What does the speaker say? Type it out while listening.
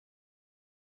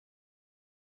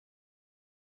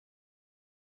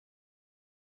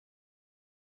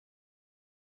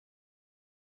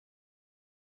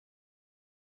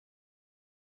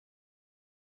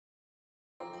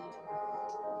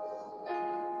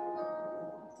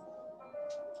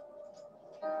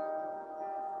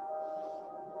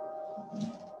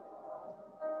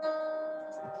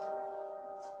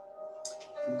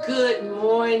Good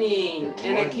morning.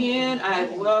 And again, I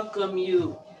welcome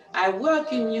you. I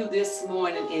welcome you this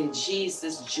morning in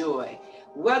Jesus' joy.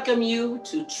 Welcome you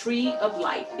to Tree of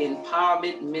Life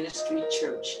Empowerment Ministry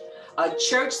Church, a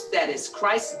church that is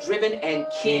Christ-driven and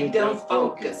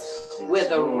kingdom-focused, where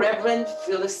the Reverend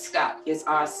Phyllis Scott is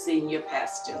our senior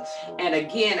pastor. And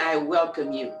again, I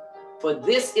welcome you. For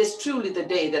this is truly the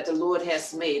day that the Lord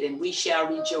has made, and we shall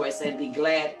rejoice and be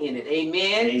glad in it.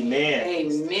 Amen. Amen.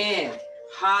 Amen.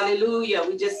 Hallelujah.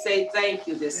 We just say thank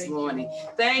you this morning.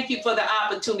 Thank you for the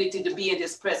opportunity to be in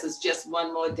his presence just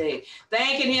one more day.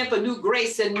 Thanking him for new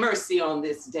grace and mercy on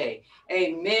this day.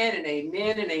 Amen and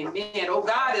amen and amen. Oh,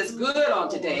 God is good on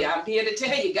today. I'm here to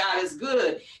tell you, God is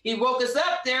good. He woke us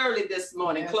up early this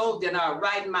morning, clothed in our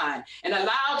right mind, and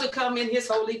allowed to come in his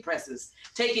holy presence,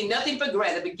 taking nothing for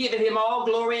granted, but giving him all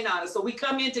glory and honor. So we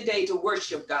come in today to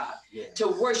worship God, to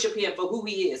worship him for who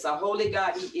he is, a holy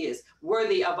God he is,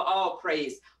 worthy of all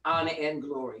praise, honor, and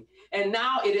glory. And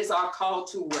now it is our call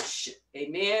to worship.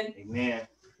 Amen. Amen.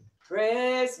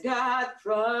 Praise God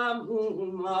from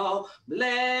whom all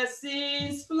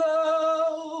blessings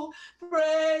flow.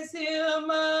 Praise him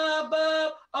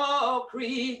above all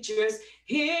creatures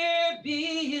here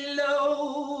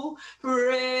below.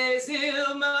 Praise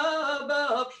him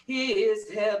above his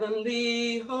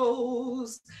heavenly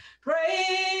host.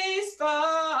 Praise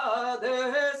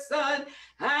Father, Son,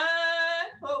 and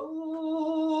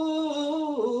Holy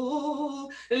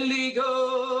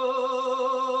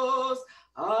Ghost.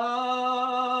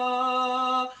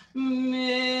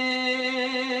 Amen.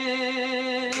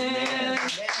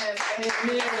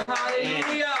 Amen.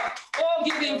 Hallelujah. Oh,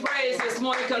 give him praise this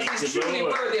morning because he's truly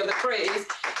worthy of the praise.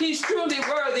 He's truly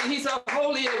worthy. He's a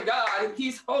holy God.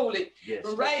 He's holy. Yes,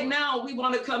 right now, we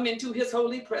want to come into his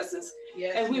holy presence.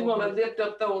 Yes, and we want to lift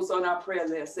up those on our prayer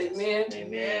list. Amen.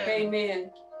 Amen.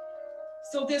 Amen.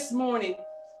 So this morning,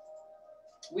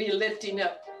 we're lifting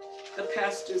up the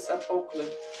pastors of Oakland.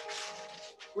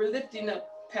 We're lifting up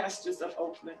pastors of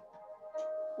Oakland.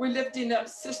 We're lifting up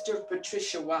Sister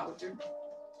Patricia Wilder.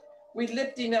 We're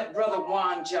lifting up Brother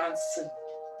Juan Johnson.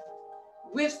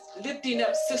 We're lifting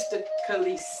up Sister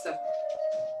Kalisa.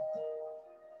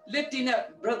 Lifting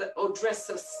up Brother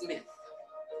Odressa Smith.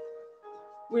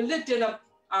 We're lifting up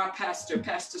our pastor,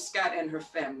 Pastor Scott, and her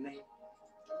family.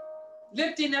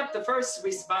 Lifting up the first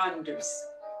responders.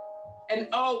 And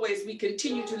always we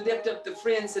continue to lift up the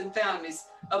friends and families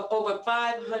of over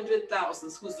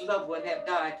 500,000 whose loved one have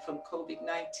died from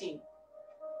COVID-19.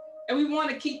 And we want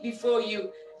to keep before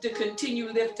you to continue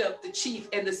to lift up the chief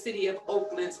and the city of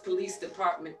Oakland's police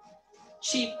department,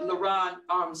 Chief LaRon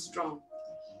Armstrong.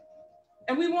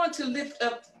 And we want to lift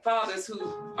up fathers who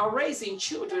are raising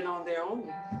children on their own.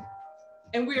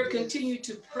 And we are continuing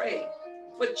to pray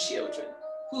for children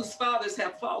whose fathers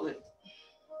have fallen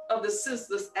of the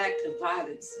senseless act of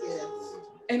violence. Yes.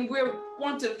 And we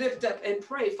want to lift up and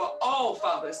pray for all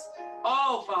fathers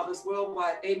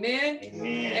worldwide. Amen?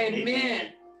 Amen.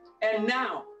 Amen. And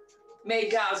now, may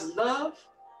God's love,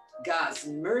 God's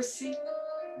mercy,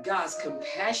 God's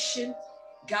compassion,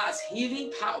 God's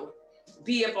healing power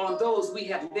be upon those we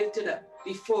have lifted up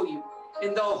before you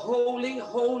in the holy,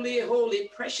 holy, holy,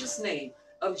 precious name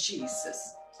of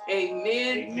Jesus.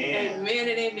 Amen. Amen. Amen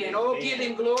and amen. Oh, give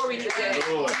him glory today.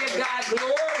 Give God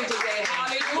glory today.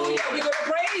 Hallelujah. We're going to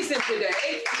praise him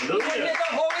today. We're going to get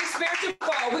the Holy Spirit to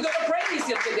fall. We're going to praise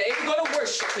him today. We're going to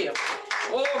worship him.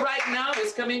 Oh, right now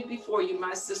is coming before you,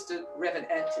 my sister, Reverend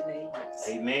Anthony.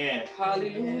 Amen.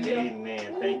 Hallelujah.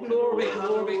 Amen. Thank you, glory, Lord.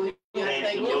 glory.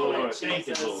 Thank you, Lord. Thank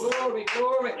you, Lord. Glory,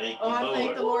 glory. Thank you, Oh, I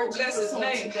thank the Lord Bless Jesus his on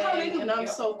name. today, Hallelujah. and I'm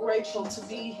so grateful to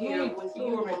be here with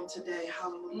you Glory. on today.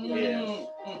 Hallelujah.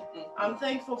 I'm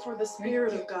thankful for the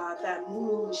Spirit of God that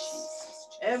moves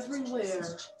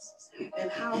everywhere and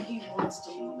how he wants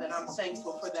to move, and I'm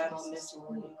thankful for that on this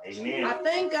morning. Amen. I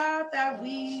thank God that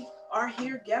we are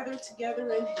here gathered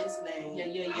together in his name.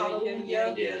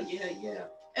 Yeah.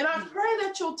 And I pray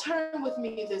that you'll turn with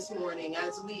me this morning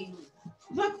as we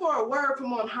look for a word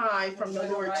from on high from the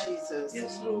Lord Jesus.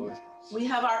 Yes, Lord. We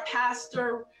have our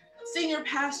pastor, senior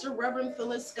pastor, Reverend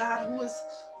Phyllis Scott, who is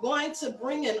going to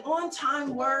bring an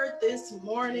on-time word this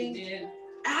morning. Amen.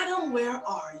 Adam, where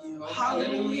are you?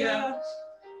 Hallelujah.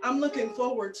 I'm looking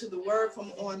forward to the word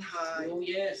from on high. Oh,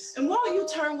 yes. And while you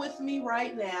turn with me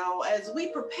right now, as we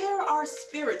prepare our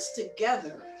spirits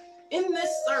together in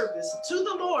this service to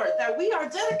the Lord, that we are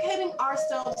dedicating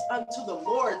ourselves unto the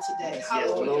Lord today.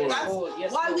 Hallelujah.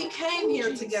 That's why we came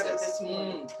here together this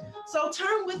morning. So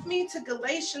turn with me to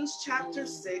Galatians chapter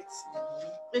 6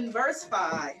 in verse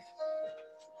 5.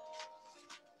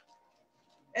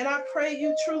 And I pray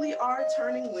you truly are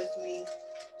turning with me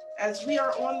as we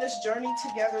are on this journey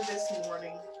together this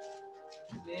morning.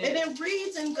 Amen. And it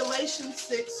reads in Galatians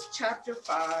 6, chapter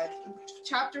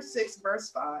 6, verse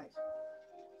 5.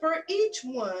 For each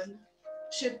one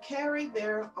should carry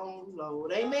their own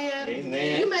load. Amen.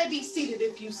 Amen. You may be seated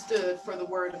if you stood for the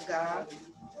word of God.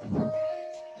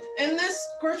 And this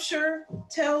scripture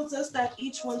tells us that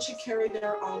each one should carry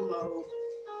their own load.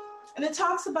 And it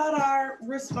talks about our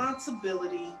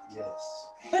responsibility. Yes.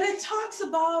 But it talks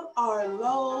about our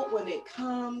load when it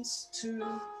comes to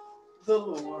the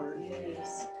Lord.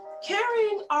 Yes.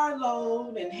 Carrying our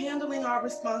load and handling our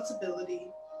responsibility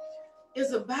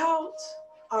is about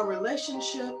our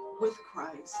relationship with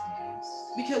Christ.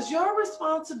 Because your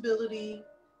responsibility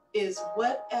is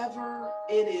whatever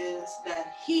it is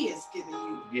that He is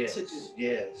giving you to do.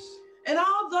 Yes. And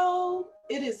although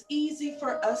it is easy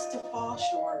for us to fall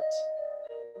short,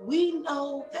 we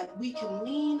know that we can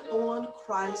lean on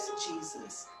Christ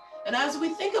Jesus. And as we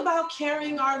think about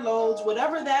carrying our loads,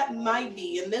 whatever that might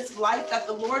be in this life that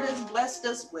the Lord has blessed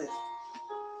us with,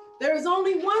 there is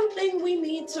only one thing we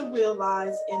need to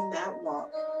realize in that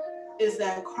walk, is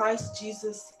that Christ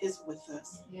Jesus is with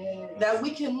us. Yes. That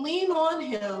we can lean on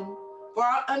Him for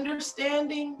our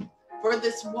understanding, for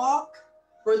this walk,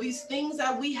 for these things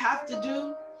that we have to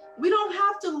do. We don't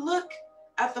have to look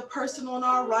at the person on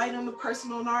our right and the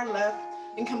person on our left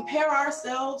and compare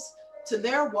ourselves to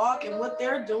their walk and what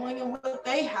they're doing and what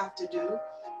they have to do.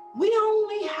 We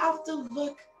only have to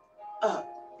look up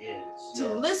to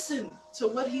listen to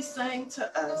what He's saying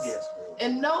to us,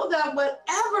 and know that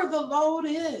whatever the load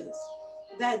is,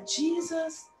 that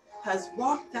Jesus has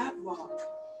walked that walk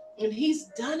and He's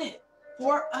done it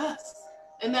for us,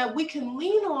 and that we can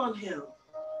lean on Him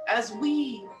as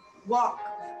we walk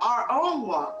our own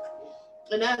walk.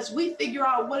 And as we figure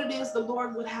out what it is the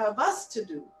Lord would have us to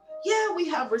do. Yeah, we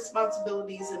have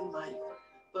responsibilities in life,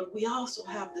 but we also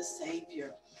have the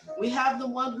Savior. We have the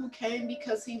one who came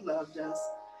because He loved us.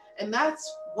 And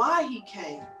that's why He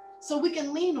came. So we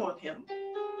can lean on Him.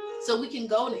 So we can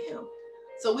go to Him.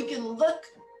 So we can look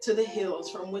to the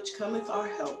hills from which cometh our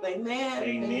help. Amen.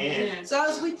 Amen. So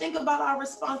as we think about our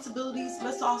responsibilities,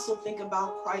 let's also think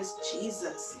about Christ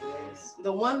Jesus,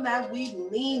 the one that we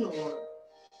lean on.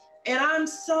 And I'm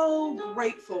so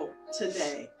grateful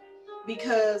today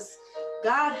because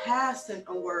God has sent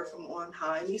a word from on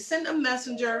high. And He sent a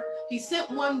messenger. He sent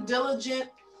one diligent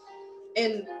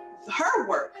in her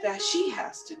work that she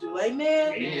has to do.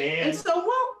 Amen. Amen. And so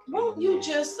won't you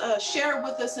just share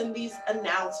with us in these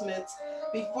announcements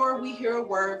before we hear a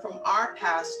word from our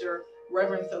pastor,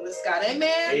 Reverend Phyllis Scott.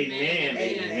 Amen. Amen. Amen.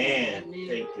 Amen. Amen.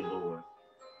 Thank you, Lord.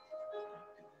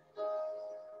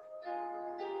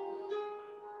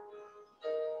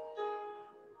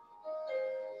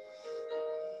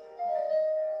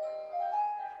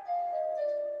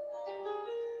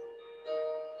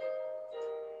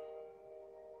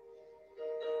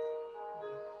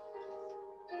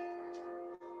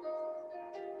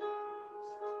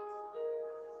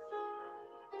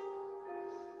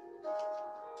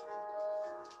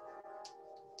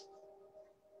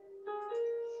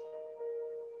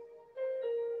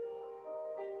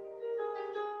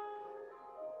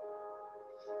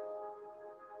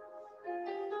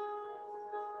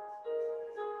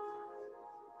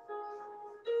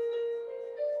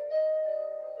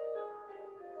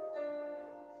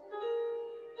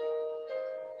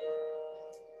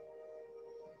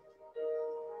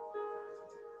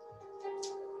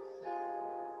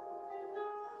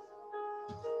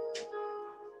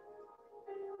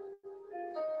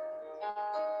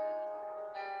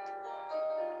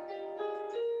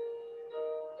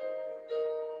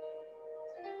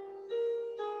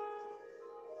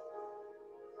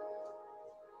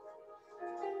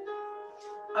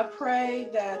 I pray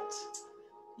that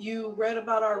you read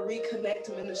about our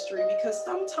Reconnect ministry, because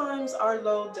sometimes our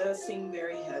load does seem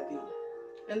very heavy.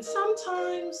 And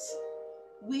sometimes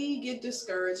we get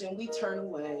discouraged and we turn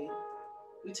away.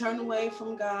 We turn away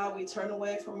from God. We turn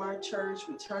away from our church.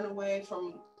 We turn away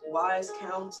from wise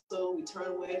counsel. We turn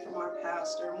away from our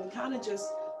pastor. And we kind of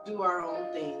just do our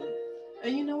own thing.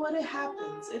 And you know what? It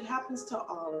happens. It happens to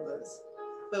all of us.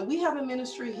 But we have a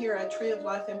ministry here at Tree of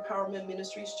Life Empowerment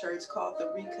Ministries Church called the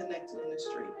Reconnect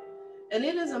Ministry. And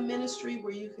it is a ministry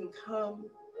where you can come,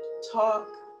 talk,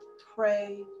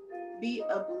 pray, be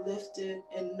uplifted,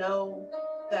 and know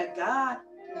that God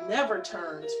never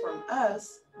turns from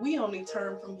us. We only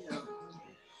turn from Him.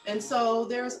 And so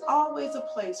there's always a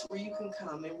place where you can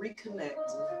come and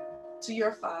reconnect to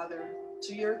your Father,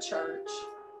 to your church,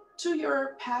 to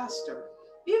your pastor.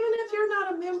 Even if you're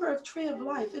not a member of Tree of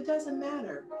Life, it doesn't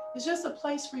matter. It's just a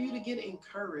place for you to get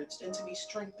encouraged and to be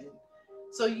strengthened.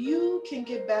 so you can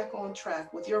get back on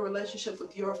track with your relationship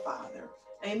with your Father.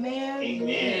 Amen.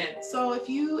 Amen. So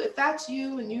if that's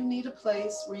you and you need a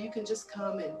place where you can just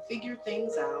come and figure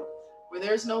things out, where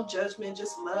there's no judgment,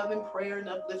 just love and prayer and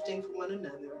uplifting for one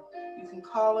another, you can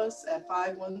call us at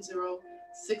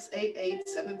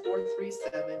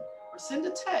 510-688-7437 or send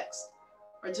a text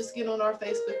or just get on our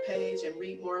Facebook page and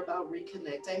read more about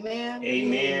Reconnect. Amen.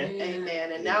 Amen.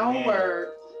 Amen. And now a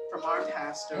word from our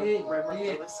pastor, Reverend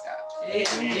Phyllis Scott.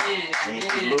 Amen.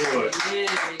 Thank you, Lord.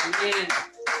 Amen.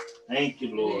 Thank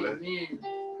you, Lord. Amen.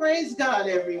 Praise God,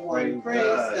 everyone. Praise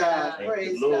God. Thank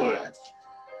Praise you, Lord. God.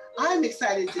 I'm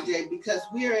excited today because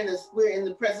we're in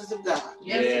the presence of God.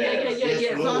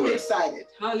 Yes. So I'm excited.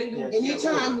 Hallelujah.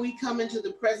 Anytime we come into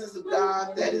the presence of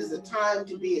God, that is a time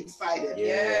to be excited.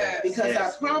 Yes. Because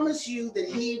Yes. I promise you that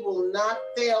He will not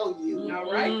fail you All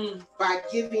right. by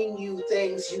giving you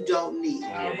things you don't need.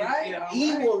 All right.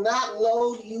 He will not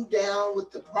load you down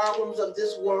with the problems of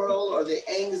this world or the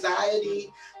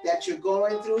anxiety that you're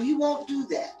going through. He won't do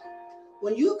that.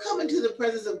 When you come into the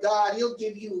presence of God, He'll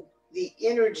give you the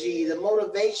energy, the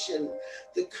motivation,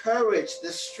 the courage, the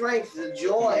strength, the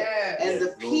joy, and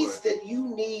the peace that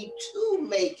you need to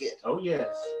make it Oh,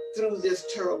 yes. through this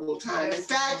terrible time. In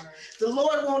fact, the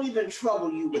Lord won't even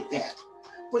trouble you with that.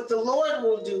 What the Lord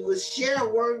will do is share a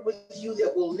word with you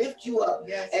that will lift you up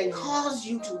and cause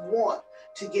you to want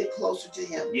to get closer to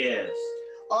Him. Yes.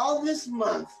 All this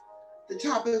month, the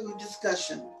topic of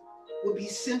discussion will be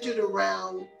centered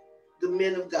around the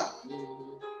men of God.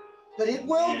 But it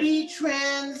will be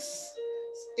transferred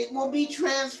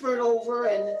over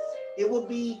and it will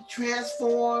be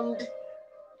transformed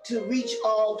to reach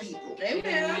all people.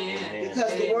 Amen.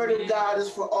 Because the word of God is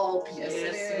for all people.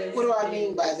 What do I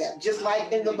mean by that? Just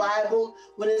like in the Bible,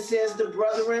 when it says the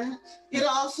brethren, it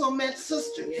also meant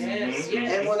sisters.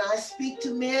 And when I speak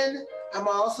to men, I'm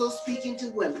also speaking to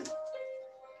women.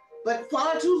 But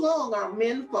far too long, our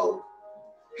men folk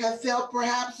have felt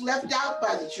perhaps left out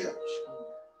by the church.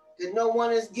 That no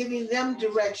one is giving them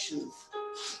directions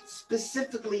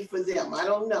specifically for them. I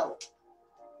don't know.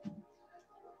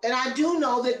 And I do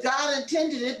know that God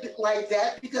intended it like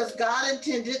that because God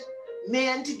intended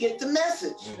men to get the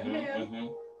message.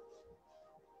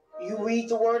 You read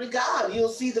the word of God, you'll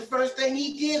see the first thing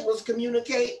He did was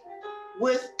communicate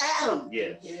with Adam.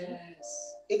 Yes.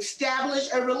 Establish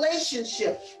a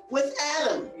relationship with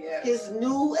Adam, his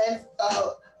new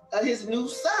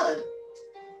son.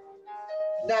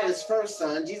 Not his first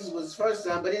son, Jesus was his first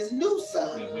son, but his new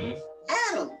son,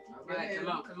 Adam. All right,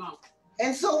 come on.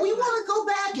 And so we want to go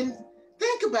back and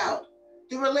think about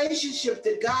the relationship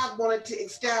that God wanted to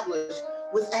establish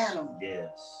with Adam. Yes.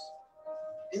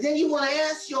 And then you want to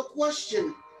ask your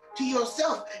question to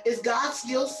yourself, is God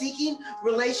still seeking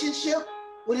relationship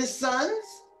with His sons?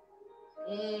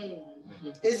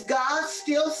 Is God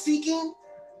still seeking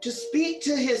to speak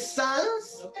to His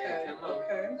sons?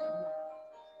 Okay.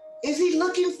 Is He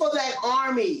looking for that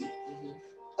army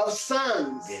of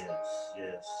sons?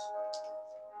 Yes.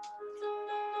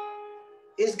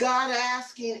 Is God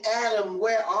asking Adam,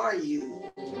 where are you?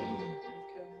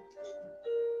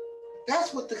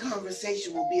 That's what the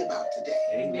conversation will be about today.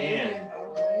 Amen.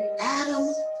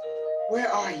 Adam,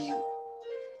 where are you?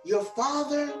 Your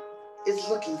Father is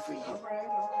looking for you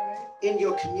in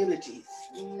your communities,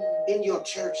 in your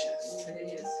churches,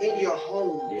 in your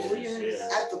homes,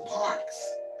 at the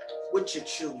parks, with your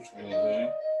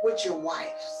children, with your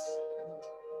wives.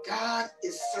 God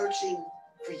is searching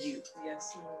for you.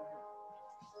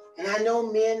 And I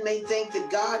know men may think that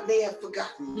God may have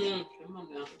forgotten you.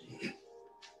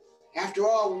 After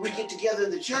all, when we get together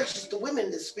in the church, it's the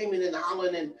women that's screaming and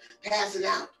hollering and passing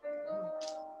out.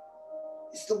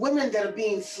 It's the women that are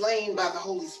being slain by the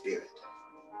Holy Spirit.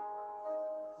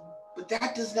 But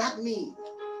that does not mean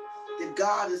that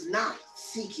God is not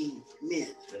seeking men.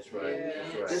 That's right.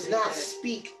 Does not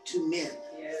speak to men.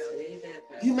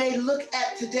 You may look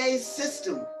at today's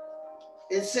system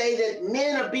and say that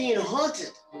men are being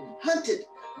hunted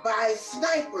by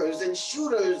snipers and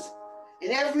shooters.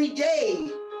 And every day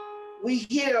we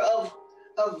hear of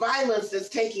violence that's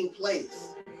taking place.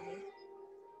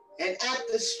 And at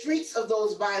the streets of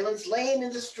those violence, laying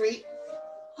in the street,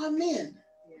 are men.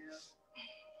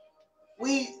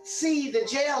 We see the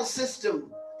jail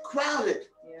system crowded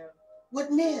with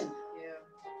men.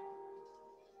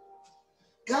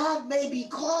 God may be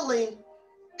calling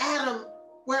Adam,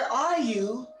 where are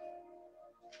you?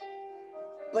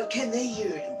 But can they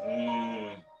hear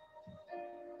Him?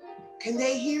 Can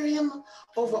they hear Him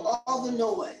over all the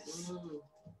noise,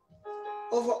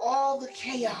 over all the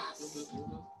chaos,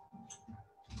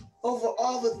 over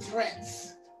all the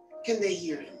threats? Can they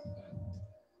hear Him?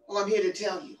 Oh, I'm here to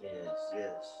tell you Yes,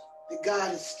 yes. that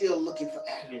God is still looking for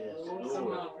Adam, Yes,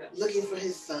 Lord. looking for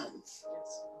his sons.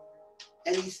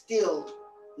 And he still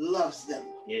loves them.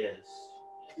 Yes.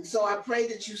 And so I pray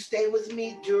that you stay with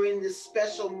me during this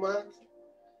special month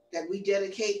that we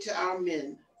dedicate to our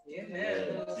men. Yes.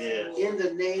 Yes. In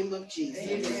the name of Jesus.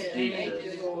 In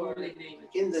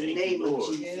the name of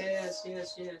Jesus. Yes,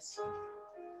 yes, yes.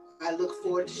 I look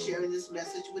forward to sharing this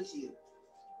message with you.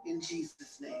 In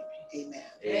Jesus' name, amen.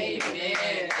 Amen. Amen.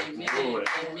 Amen.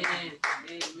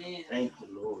 Amen. Thank you,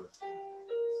 Lord.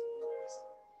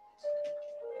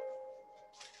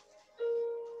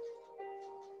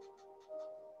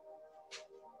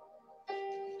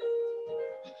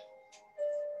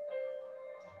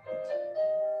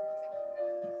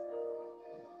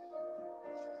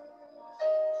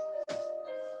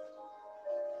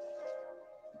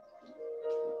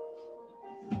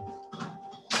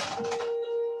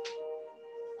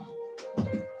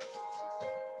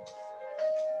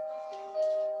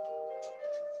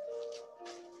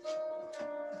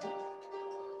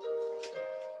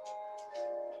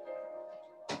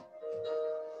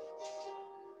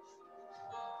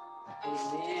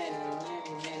 Amen, amen,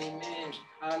 amen, amen.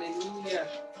 Hallelujah.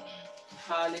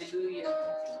 Hallelujah.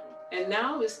 And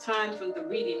now it's time for the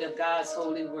reading of God's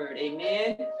holy word.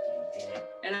 Amen.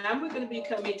 And we're going to be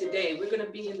coming today. We're going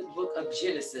to be in the book of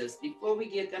Genesis. Before we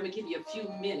get, I'm going to give you a few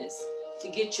minutes to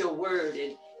get your word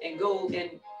and go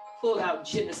and pull out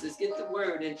Genesis. Get the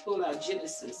word and pull out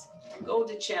Genesis. Go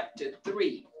to chapter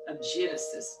 3 of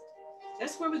Genesis.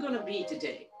 That's where we're going to be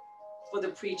today for the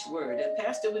preach word. And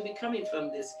Pastor will be coming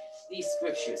from these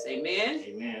scriptures. Amen.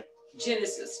 Amen.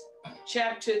 Genesis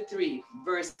chapter 3,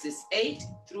 verses 8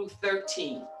 through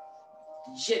 13.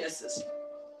 Genesis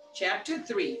chapter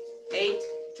 3, 8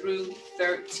 through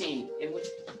 13.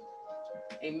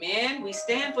 Amen. We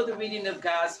stand for the reading of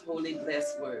God's holy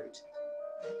blessed word.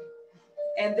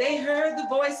 And they heard the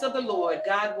voice of the Lord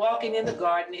God walking in the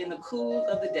garden in the cool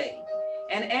of the day.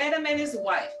 And Adam and his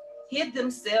wife hid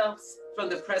themselves from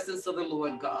the presence of the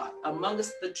Lord God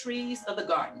amongst the trees of the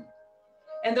garden.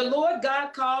 And the Lord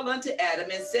God called unto Adam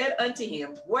and said unto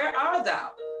him, Where art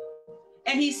thou?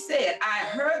 And he said, I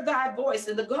heard thy voice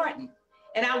in the garden,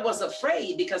 and I was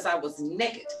afraid because I was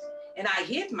naked, and I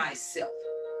hid myself.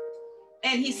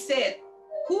 And he said,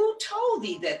 Who told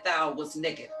thee that thou was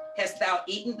naked? Hast thou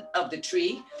eaten of the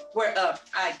tree whereof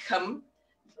I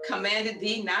commanded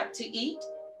thee not to eat?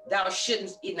 Thou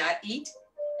shouldn't not eat.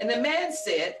 And the man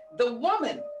said, The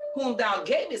woman whom thou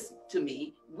gavest to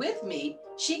me, with me,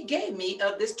 she gave me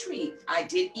of this tree. I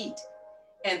did eat.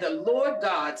 And the Lord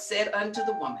God said unto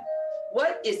the woman,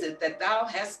 What is it that thou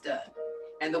hast done?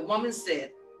 And the woman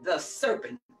said, The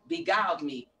serpent beguiled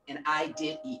me, and I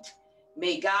did eat.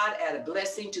 May God add a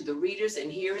blessing to the readers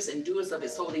and hearers and doers of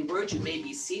his holy word. You may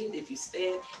be seated if you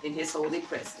stand in his holy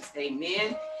presence.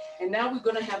 Amen. And now we're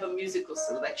going to have a musical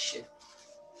selection.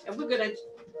 And we're going to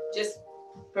just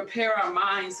prepare our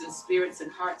minds and spirits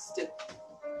and hearts to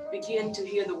begin to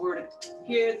hear the word,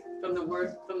 hear from the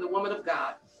word, from the woman of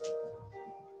God,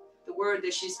 the word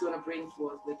that she's going to bring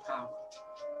forth with power.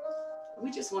 We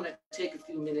just want to take a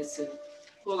few minutes and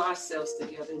pull ourselves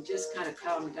together and just kind of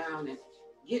calm down and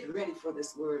get ready for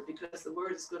this word, because the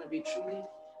word is going to be truly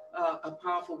a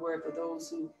powerful word for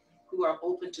those who are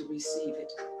open to receive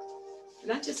it.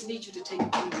 And I just need you to take a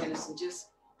few minutes and just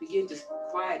begin to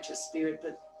quiet your spirit,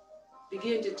 but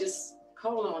begin to just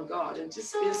call on God and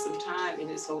just spend some time in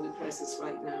his holy presence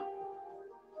right now.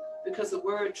 Because the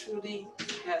word truly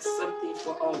has something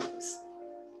for all of us.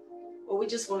 Or we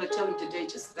just want to tell him today,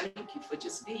 just thank you for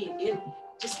just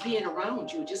being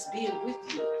around you, just being with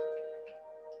you.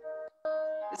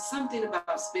 It's something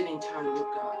about spending time with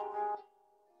God.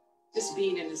 Just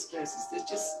being in his presence. There's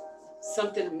just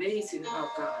something amazing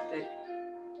about God that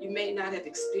you may not have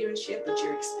experienced yet, but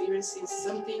you're experiencing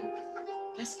something.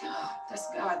 That's God. That's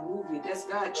God moving. That's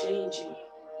God changing.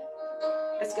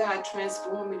 That's God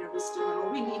transforming and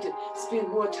restoring. We need to spend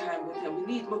more time with him.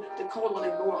 We need to call on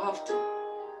him more often.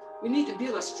 We need to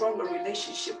build a stronger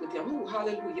relationship with him. Oh,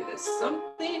 hallelujah. There's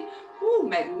something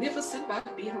magnificent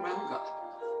about being around God.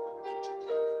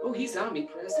 Oh, he's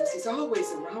omnipresent. He's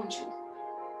always around you.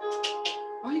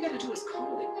 All you got to do is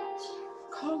call him.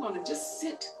 Call on him. Just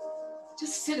sit.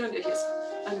 Just sit under his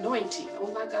anointing.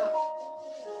 Oh, my God.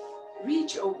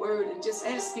 Read your word and just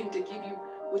ask him to give you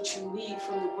what you need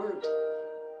from the word.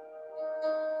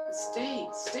 Stay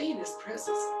in his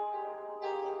presence.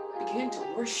 Begin to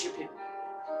worship him.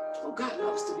 Oh, God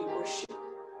loves to be worshiped.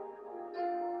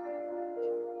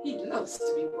 He loves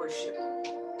to be worshiped.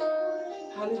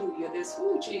 Hallelujah. There's,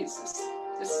 Jesus.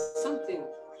 There's something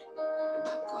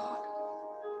about God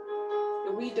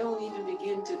that we don't even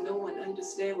begin to know and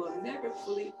understand, we'll never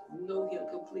fully know him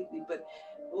completely. But,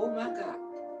 oh my God,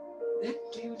 that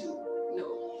you do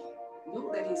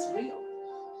know that he's real,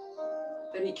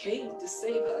 that he came to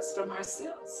save us from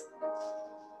ourselves.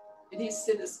 And he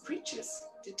sent us preachers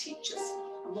to teach us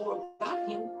more about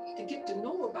him, to get to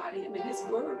know about him in his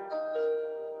word.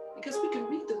 Because we can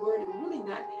read the word and really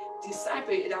not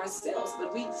decipher it ourselves,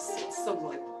 but we sent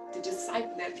someone to decipher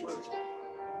that word,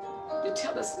 to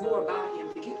tell us more about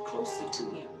him, to get closer to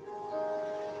him.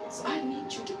 So I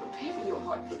need you to prepare your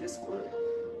heart for this word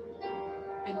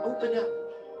and open up.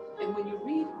 And when you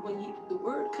read, the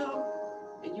word comes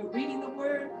and you're reading the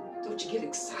word, don't you get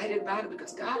excited about it,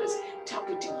 because God is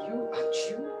talking to you about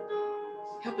you,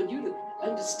 helping you to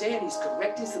understand. He's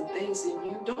correcting some things in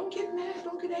you. Don't get mad,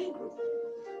 don't get angry.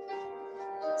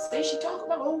 Stacey talk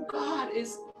about, oh, God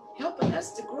is helping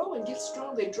us to grow and get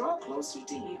stronger and draw closer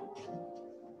to him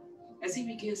as he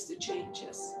begins to change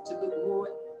us to look more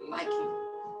like him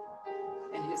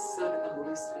and his son and the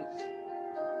Holy Spirit.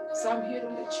 So I'm here to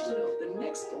let you know the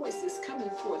next voice is coming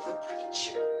forth, the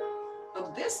preacher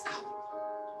of this hour,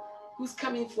 who's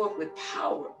coming forth with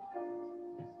power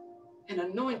and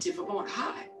anointing from on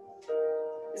high.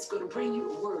 It's going to bring you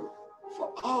a word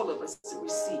for all of us to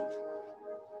receive.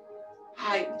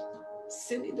 I'm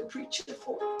sending the preacher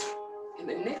forth, and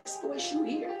the next voice you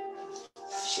hear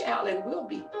shall and will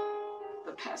be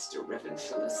the pastor, Reverend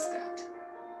Phyllis Scott.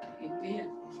 Amen.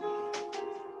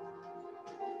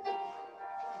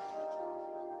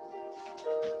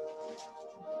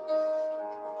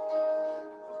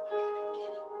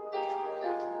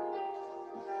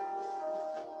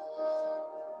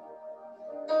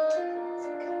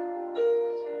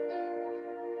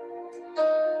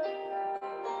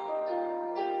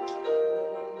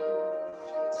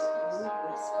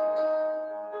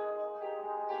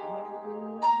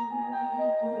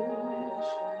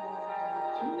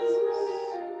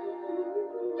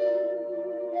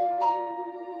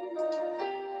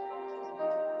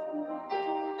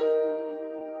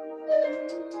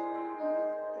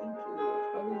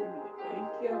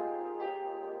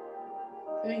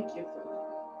 Thank you, Father.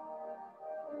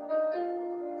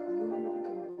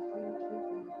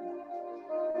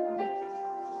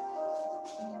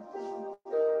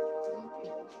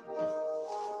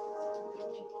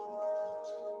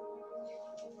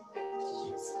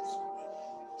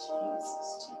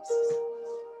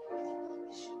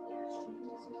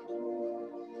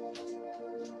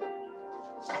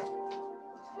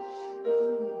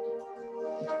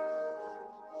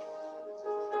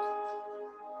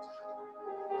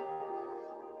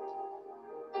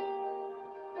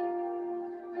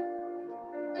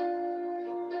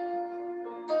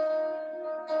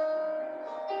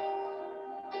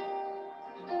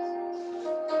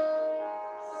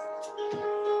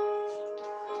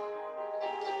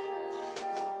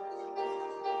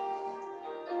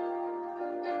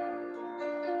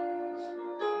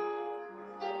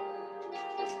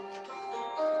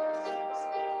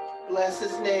 Bless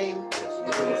his name.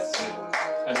 Yes.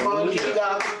 Come on, give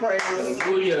God the praise.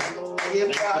 Hallelujah.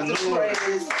 Give God the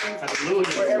praise. Hallelujah.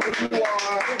 Wherever you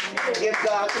are, give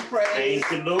God the praise.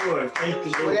 Thank you, Lord. Thank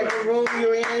you, Lord. Whatever room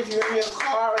you're in, if you're in your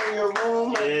car, in your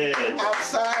room, Yes.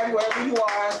 outside, wherever you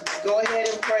are, go ahead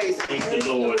and praise him. Thank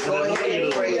you, Lord. Go ahead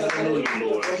and praise him. Hallelujah,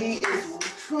 Lord. For he is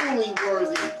truly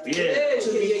worthy Yes.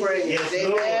 to be praised. Yes,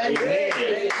 Lord. Amen.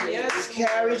 He's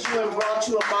carried you and brought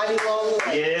you a mighty long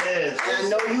way. Yes. And I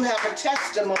know you have a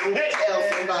testimony to tell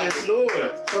somebody. Yes,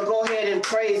 Lord. So go ahead and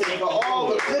praise him for all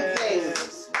the good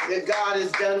things that God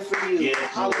has done for you. Yes,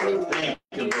 Hallelujah. Lord. Thank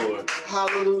you, Lord.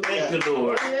 Hallelujah. Thank you,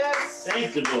 Lord. Yes.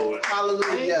 Thank you, Lord.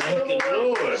 Hallelujah. Thank you,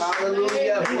 Lord.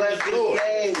 Hallelujah. Bless his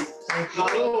name. Thank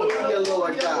you, Lord. Hallelujah,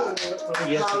 Lord God.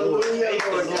 Yes, Lord. Hallelujah, Thank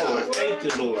you, Lord Lord. God. Thank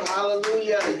you, Lord.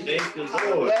 Hallelujah. Thank you,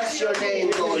 Lord. Bless your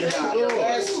name, Lord Yes, God. Lord.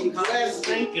 Bless you. Bless you.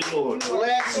 Thank you, Lord.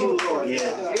 Bless you, Lord.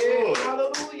 Yes, God. Lord.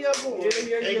 Hallelujah, Lord.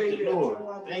 Thank you, Lord.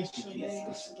 Thank you,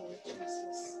 Jesus.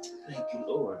 Thank you,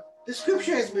 Lord. The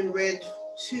scripture has been read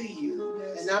to you,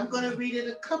 and I'm going to read it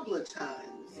a couple of times.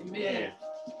 Amen.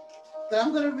 But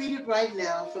I'm going to read it right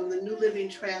now from the New Living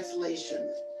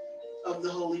Translation of the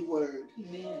Holy Word.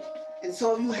 Amen. And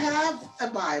so if you have a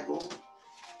Bible,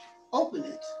 open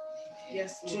it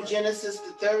Yes, to Lord. Genesis,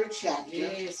 the 3rd chapter,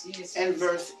 Yes. and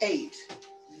verse 8.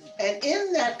 And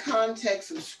in that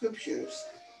context of scriptures,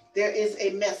 there is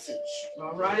a message.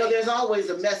 All right. You know, there's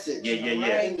always a message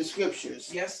Yeah. in the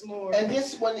scriptures. Yes, Lord. And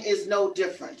this one is no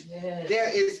different. Yes. There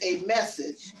is a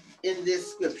message in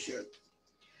this scripture.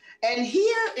 And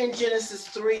here in Genesis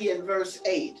 3 and verse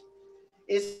 8,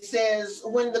 it says,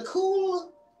 when the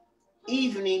cool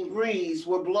evening breeze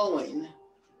were blowing,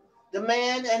 The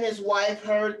man and his wife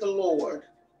heard the Lord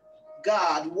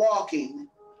God walking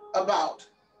about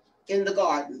in the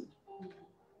garden.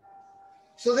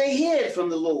 So they hid from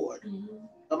the Lord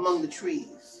among the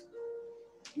trees.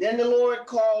 Then the Lord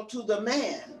called to the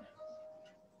man,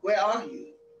 "Where are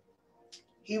you?"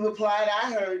 He replied,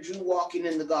 "I heard you walking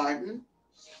in the garden,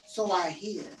 so I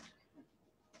hid.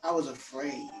 I was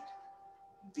afraid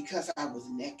because I was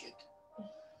naked."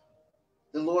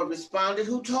 The Lord responded,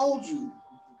 "Who told you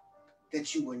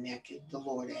that you were naked?" The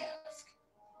Lord asked.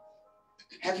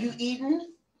 "Have you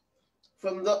eaten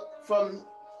from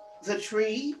the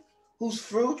tree whose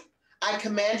fruit I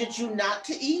commanded you not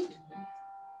to eat?"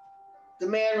 The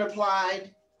man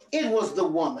replied, "It was the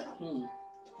woman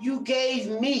you gave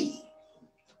me."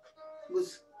 It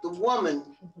was the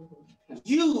woman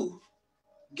you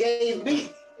gave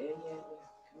me.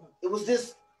 It was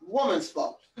this woman's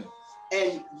fault.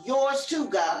 And yours too,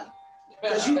 God,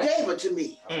 because you gave her to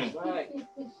me. Right.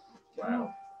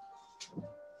 Wow.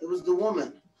 It was the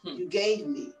woman you gave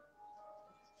me,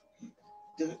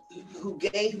 who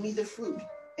gave me the fruit,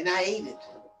 and I ate it.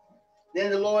 Then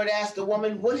the Lord asked the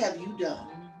woman, "What have you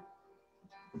done?"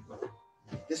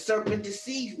 "The serpent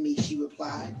deceived me," she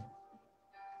replied.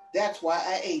 "That's why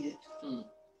I ate it."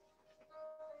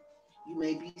 You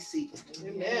may be seated.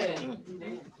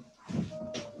 Amen.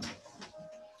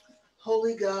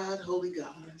 Holy God,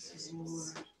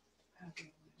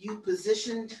 you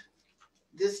positioned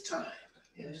this time.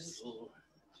 Yes.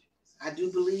 I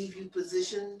do believe you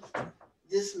positioned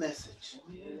this message.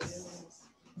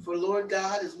 For Lord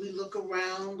God, as we look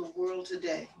around the world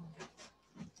today,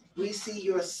 we see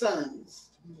your sons.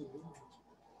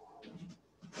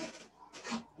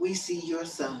 We see your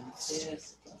sons.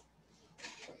 Yes.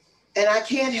 And I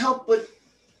can't help but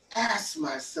ask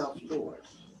myself, Lord,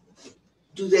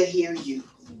 do they hear you?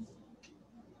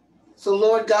 So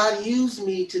Lord God, use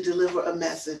me to deliver a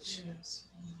message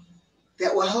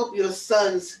that will help your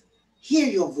sons hear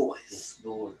your voice,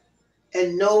 Lord.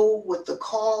 and know what the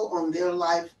call on their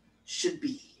life should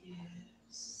be.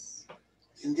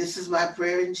 And this is my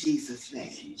prayer in Jesus'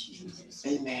 name.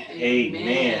 Amen.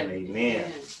 Amen.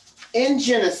 Amen. In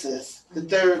Genesis, the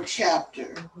 3rd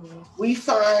chapter, we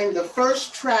find the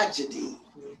first tragedy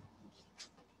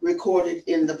recorded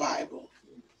in the Bible.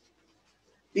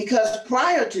 Because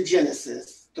prior to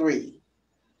Genesis 3,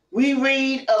 we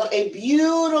read of a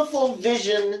beautiful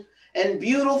vision and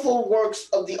beautiful works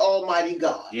of the Almighty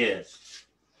God. Yes.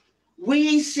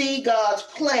 We see God's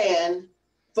plan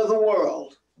for the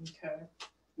world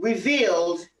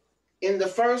revealed in the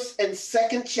 1st and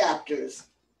 2nd chapters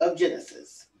of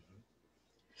Genesis.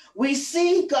 We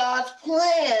see God's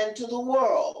plan to the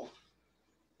world,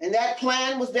 and that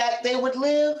plan was that they would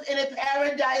live in a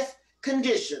paradise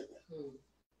condition.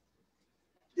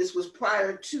 This was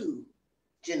prior to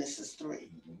Genesis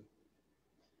 3.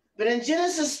 But in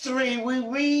Genesis 3, we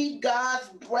read God's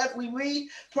breath. We read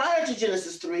prior to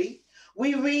Genesis 3,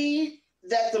 we read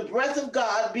that the breath of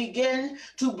God began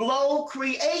to blow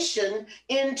creation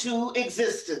into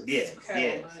existence. Yes.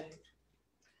 Yes.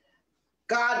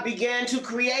 God began to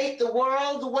create the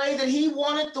world the way that he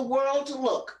wanted the world to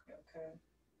look.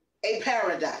 A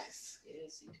paradise.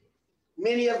 Yes, he did.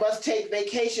 Many of us take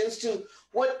vacations to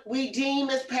what we deem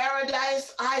as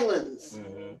paradise islands.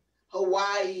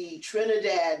 Hawaii,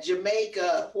 Trinidad,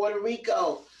 Jamaica, Puerto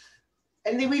Rico.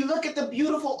 And then we look at the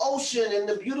beautiful ocean and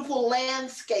the beautiful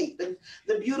landscape and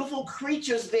the beautiful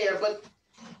creatures there, but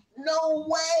no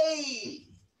way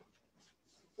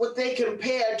would they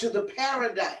compare to the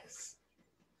paradise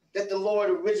that the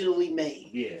Lord originally made.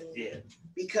 Yes. Yes.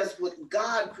 Because what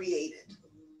God created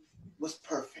was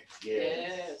perfect.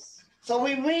 Yes. So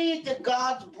we read that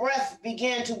God's breath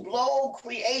began to blow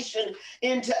creation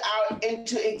into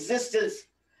existence,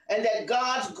 and that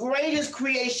God's greatest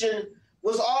creation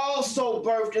was also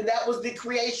birthed, and that was the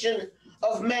creation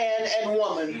of man and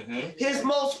woman. His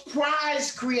most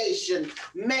prized creation,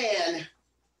 man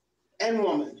and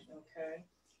woman.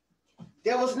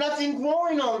 There was nothing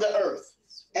growing on the earth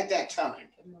at that time.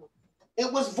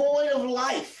 It was void of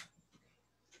life.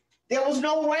 There was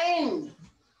no rain,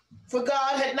 for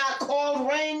God had not called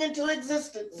rain into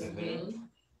existence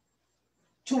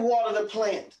to water the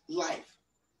plant life.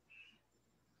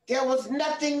 There was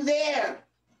nothing there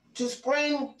to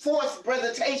spring forth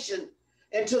vegetation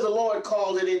until the Lord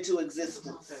called it into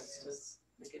existence.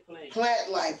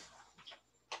 Plant life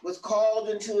was called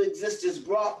into existence,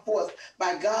 brought forth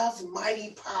by God's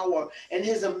mighty power and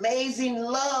his amazing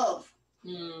love.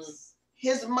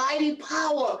 His mighty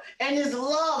power and his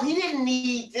love. He didn't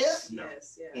need this. No.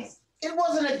 Yes. It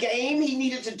wasn't a game. He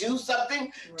needed to do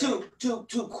something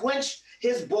to quench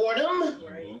his boredom.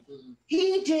 Right.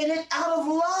 He did it out of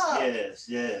love. Yes,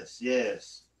 yes,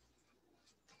 yes.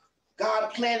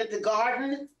 God planted the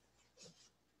garden,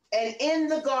 and in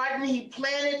the garden he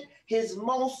planted his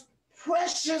most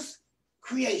precious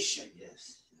creation,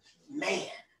 Yes. man.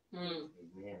 Mm.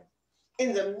 Amen.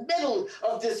 In the middle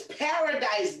of this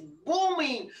paradise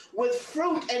booming with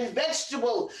fruit and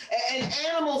vegetable and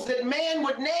animals that man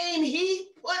would name, he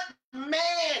put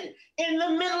man in the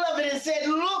middle of it and said,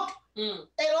 look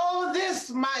at all of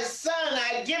this, my son,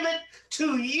 I give it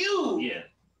to you. Yeah.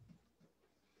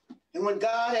 And when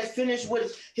God had finished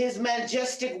with his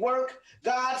majestic work,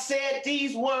 God said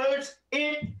these words,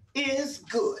 it is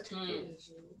good.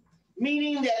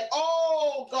 Meaning that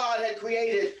all God had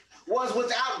created was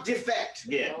without defect.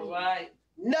 Yeah. All right.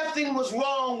 Nothing was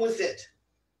wrong with it.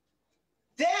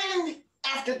 Then,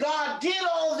 after God did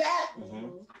all that,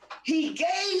 he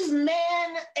gave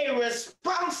man a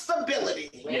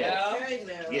responsibility. Well, Okay,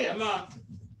 now. Yeah. come on.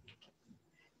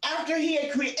 After he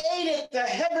had created the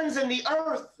heavens and the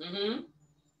earth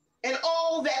and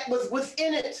all that was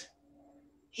within it,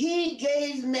 he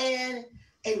gave man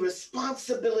a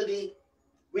responsibility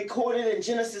recorded in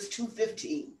Genesis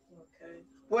 2:15,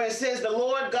 where it says, the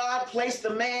Lord God placed the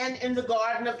man in the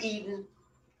Garden of Eden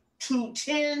to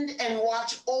tend and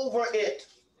watch over it.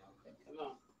 Come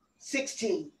on.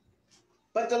 16,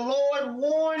 but the Lord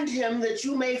warned him that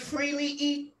you may freely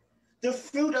eat the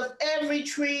fruit of every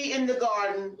tree in the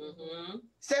garden.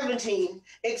 17,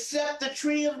 except the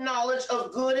tree of knowledge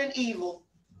of good and evil.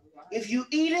 If you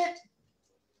eat it,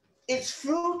 its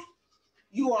fruit,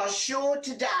 you are sure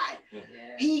to die.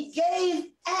 He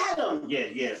gave Adam,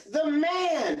 the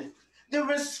man, the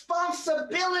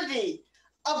responsibility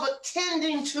of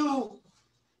attending to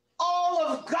all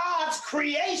of God's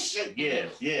creation.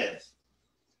 Yes, yes.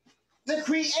 The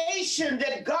creation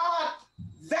that God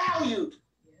valued.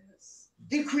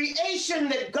 The creation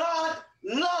that God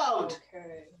loved.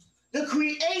 The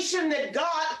creation that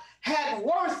God had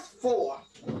worth for.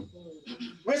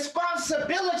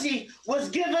 Responsibility was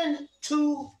given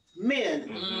to men.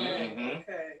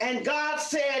 And God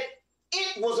said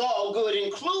it was all good,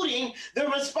 including the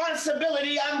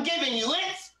responsibility I'm giving you.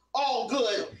 It's all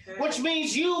good, which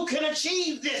means you can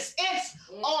achieve this. It's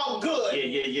all good.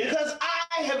 Because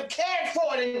I have cared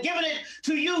for it and given it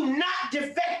to you, not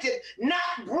defective,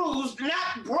 not bruised,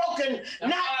 not broken,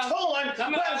 not torn,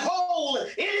 but whole.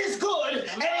 It is good,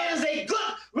 and it is a good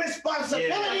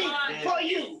responsibility for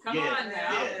you. Come on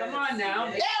now. Come on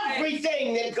now.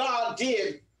 Everything that God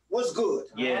did was good,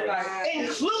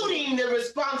 including the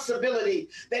responsibility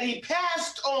that he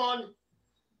passed on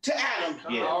to Adam.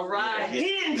 All right. He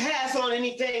didn't pass on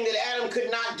anything that Adam could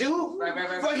not do,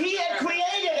 for he had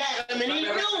created Adam and he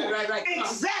knew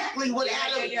exactly what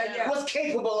Adam was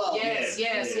capable of. Yes.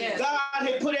 God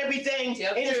had put everything in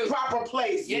its proper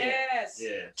place.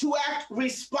 To act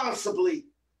responsibly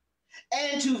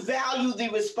and to value the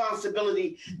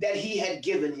responsibility that he had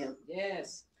given him.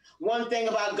 One thing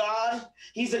about God,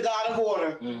 he's a God of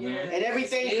order. And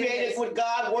everything created with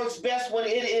God works best when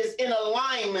it is in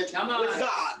alignment with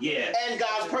God and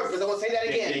God's purpose. I want to say that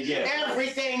again.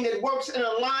 Everything that works in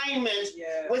alignment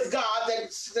with God,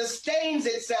 that sustains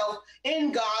itself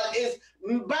in God, is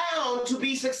bound to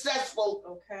be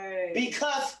successful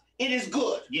because it is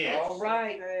good. All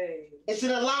right. It's in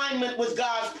alignment with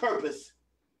God's purpose.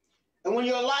 And when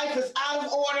your life is out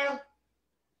of order,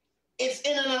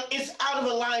 it's out of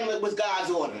alignment with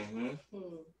God's order.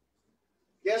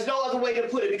 There's no other way to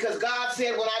put it, because God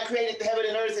said, when I created the heaven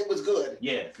and earth, it was good.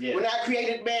 When I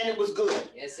created man, it was good.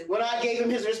 When I gave him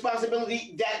his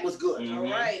responsibility, that was good. All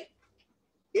right.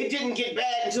 It didn't get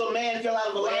bad until man fell out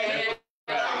of alignment.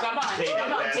 Come on.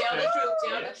 Tell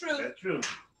the truth. That's true.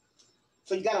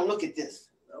 So you got to look at this.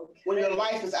 When your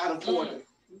life is out of order,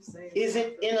 is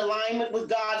it in alignment with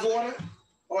God's order,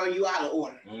 or are you out of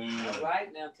order? All right,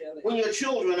 now tell it. When your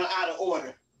children are out of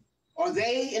order, are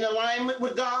they in alignment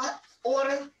with God's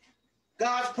order,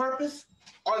 God's purpose?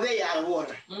 Are they out of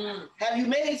order? Have you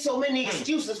made so many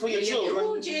excuses for your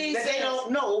children that they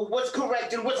don't know what's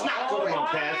correct and what's not correct?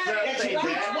 That you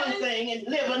preach one thing and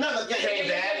live another thing.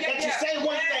 That you say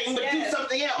one thing but do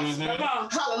something else.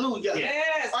 Hallelujah.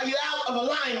 Are you out of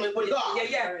alignment with God?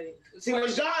 See,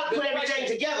 when God put everything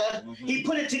together, he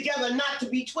put it together not to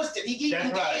be twisted. He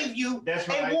even gave you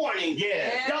a warning.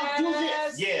 Don't do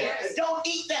this. Don't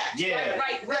eat that.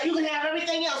 You can have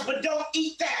everything else, but don't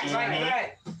eat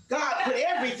that. God put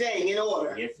everything in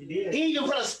order. Yes, he did. He even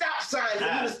put a stop sign for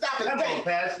you to stop and think.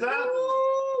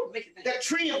 The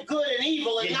tree of good and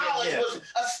evil and knowledge was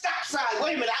a stop sign.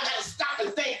 Wait a minute, I got to stop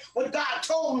and think what God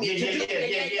told me to do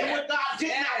and what God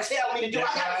did not tell me to do.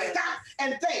 I got to stop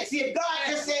and think. See, if God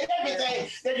just said everything,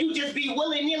 then you just be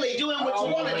willy-nilly doing what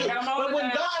you want to do. But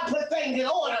when God put things in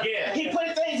order, he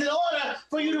put things in order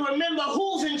for you to remember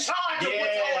who's in charge of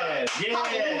what's order.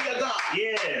 Hallelujah, God.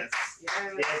 Yes.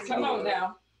 Come on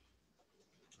now.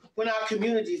 When our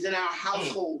communities and our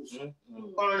households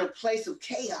are in a place of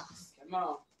chaos, Come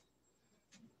on.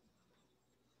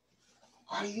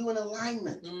 are you in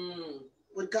alignment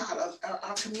with God? Are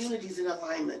our communities in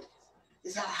alignment?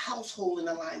 Is our household in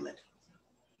alignment?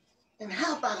 And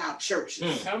how about our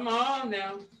churches? Come on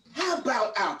now. How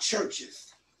about our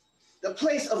churches? The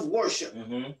place of worship.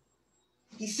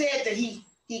 He said that he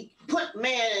put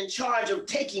man in charge of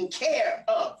taking care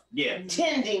of.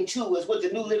 Tending to is what the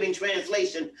New Living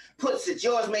Translation puts it.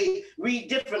 Yours may read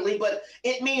differently, but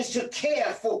it means to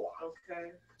care for.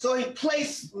 Okay. So he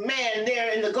placed man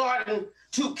there in the garden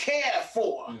to care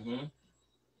for.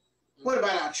 What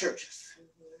about our churches?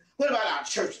 What about our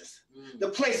churches? The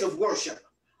place of worship.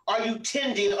 Are you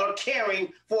tending or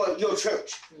caring for your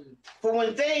church? For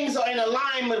when things are in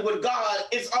alignment with God,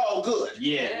 it's all good.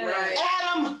 Right.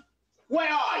 Adam,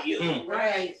 where are you?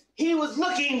 Right. He was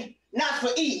looking not for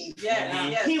Eve.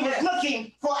 He was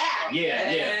looking for Adam.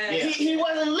 He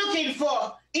wasn't looking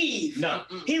for Eve. No.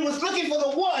 He was looking for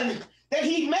the one that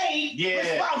he made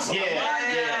responsible.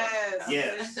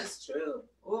 Yes. That's true.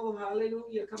 Oh,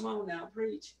 hallelujah. Come on now,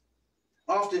 preach.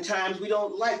 Oftentimes we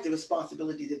don't like the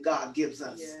responsibility that God gives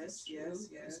us. Yes.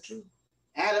 That's true.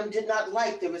 Adam did not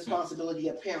like the responsibility,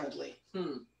 apparently.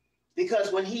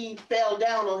 Because when he fell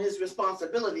down on his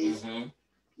responsibilities,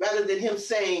 rather than him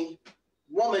saying,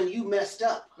 woman, you messed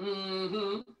up.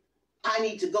 I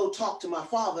need to go talk to my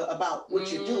father about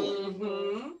what you're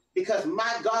doing. Because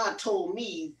my God told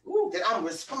me that I'm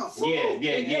responsible.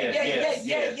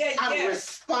 I'm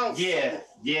responsible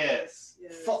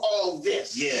for all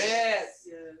this.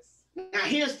 Now,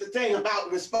 here's the thing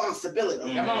about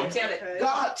responsibility. Come on, tell it.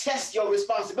 God tests your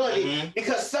responsibility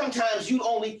because sometimes you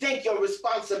only think your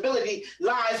responsibility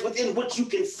lies within what you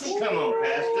can see. Come on,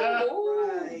 Pastor.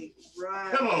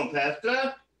 Right. Come on,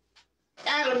 Pastor.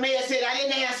 Adam may have said, I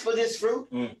didn't ask for this fruit.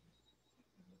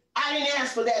 I didn't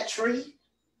ask for that tree.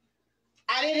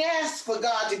 I didn't ask for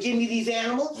God to give me these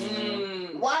animals.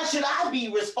 Why should I be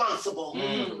responsible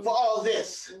for all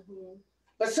this?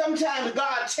 But sometimes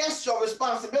God tests your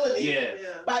responsibility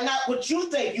by not what you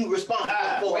think you're responsible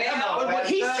for, but what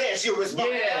he says you're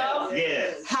responsible for.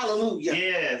 Hallelujah.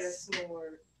 Yes,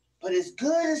 Lord. But as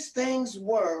good as things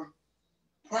were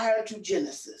prior to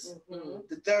Genesis,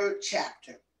 the 3rd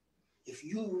chapter, if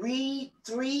you read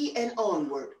 3 and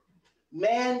onward,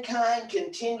 mankind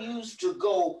continues to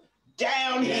go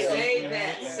downhill.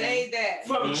 Say that.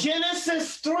 From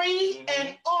Genesis 3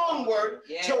 and onward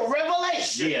to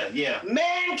Revelation,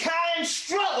 mankind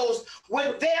struggles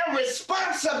with their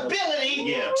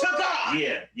responsibility to God.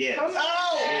 My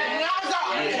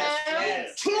God.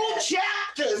 2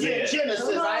 chapters in Genesis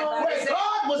where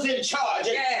God was in charge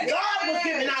and God was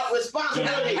giving out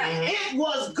responsibility. It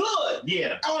was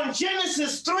good. On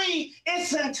Genesis 3,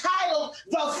 it's entitled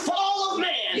The Fall of Man.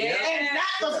 And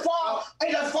not the fall.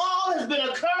 And the fall has been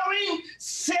occurring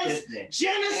since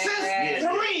Genesis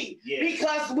 3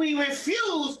 because we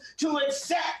refuse to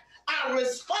accept our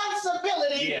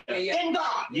responsibility in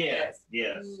God.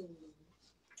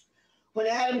 When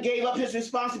Adam gave up his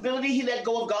responsibility, he let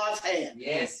go of God's hand.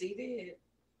 Yes, he did.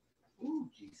 Ooh,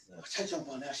 Jesus.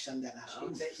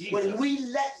 When we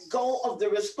let go of the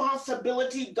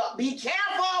responsibility, God, be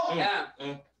careful.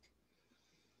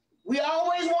 We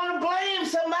always want to blame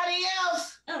somebody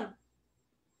else.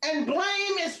 And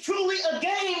blame is truly a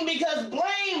game because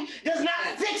blame does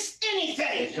not fix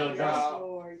anything.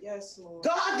 Yes, Lord.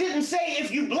 God didn't say if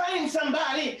you blame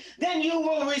somebody, then you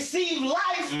will receive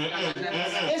life.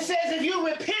 It says if you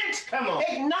repent,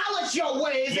 acknowledge your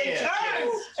ways and turn.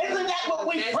 Isn't that what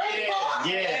we pray for?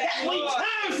 That we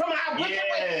turn from our wicked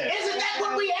ways. Isn't that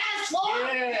what we ask for?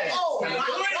 Oh, my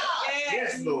God.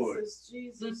 Yes, Lord.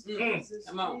 Jesus.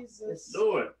 Come on.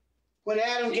 Lord. When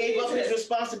Adam gave up his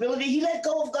responsibility, he let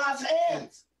go of God's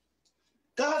hands.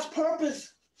 God's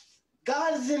purpose,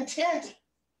 God's intent.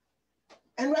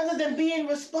 And rather than being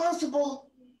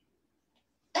responsible,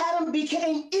 Adam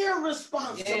became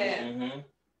irresponsible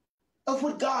of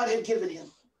what God had given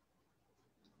him.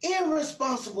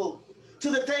 Irresponsible to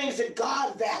the things that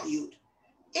God valued.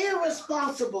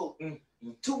 Irresponsible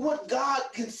to what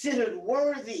God considered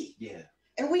worthy.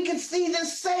 And we can see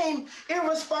this same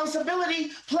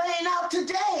irresponsibility playing out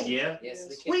today.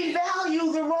 We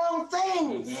value the wrong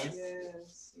things.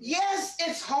 Yes,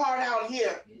 it's hard out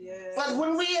here. But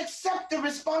when we accept the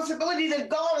responsibility that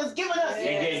God has given us,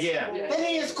 then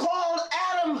he has called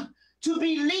Adam to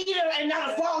be leader and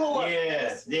not a follower.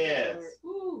 Yes, yes.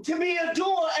 To be a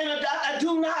doer and a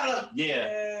do-noter. Yeah.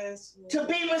 Yes. To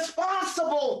be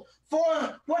responsible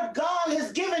for what God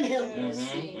has given him.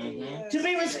 To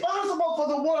be responsible for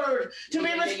the word. To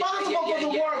be responsible for the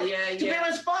work. To be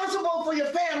responsible for your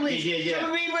family.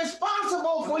 To be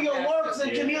responsible for your works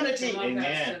and community.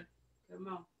 Amen. Come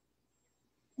on.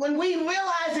 When we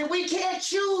realize that we can't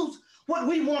choose what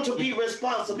we want to be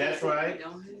responsible That's for. right.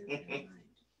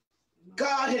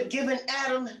 God had given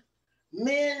Adam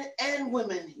men and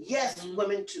women. Yes,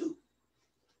 women too.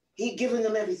 He'd given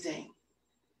them everything.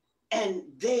 And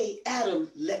Adam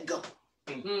let go.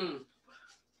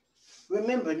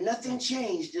 Remember, nothing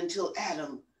changed until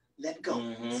Adam let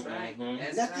go. That's right.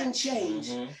 Nothing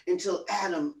changed until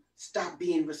Adam stopped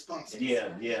being responsible.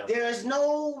 Yeah. There is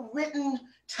no written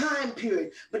time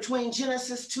period between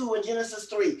Genesis 2 and Genesis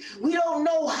 3. We don't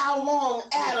know how long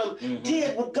Adam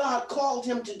did what God called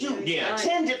him to do.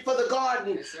 Tended for the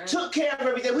garden, took care of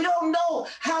everything. We don't know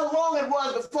how long it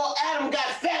was before Adam got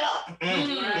fed up,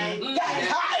 got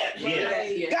tired,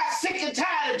 got sick and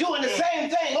tired of doing the same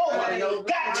thing over,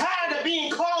 got tired of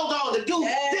being called on to do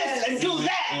this and do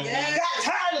that, got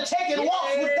tired of taking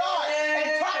walks with God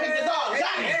and talking to God,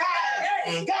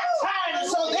 got tired, and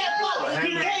so therefore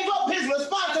he gave up his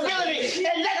responsibility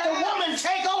and let the woman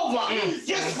take over.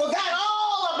 Just forgot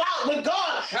all about what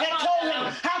God had told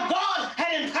him, how God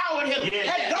had empowered him,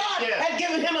 and God had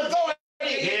given him authority,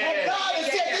 and God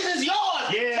had said, this is yours,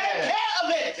 take care of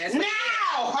it.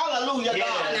 Now, hallelujah,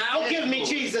 God, forgive me,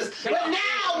 Jesus. But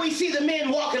now we see the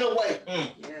men walking away.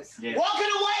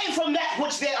 Walking away from that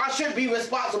which they should be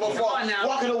responsible for.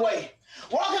 Walking away.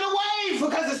 Walking away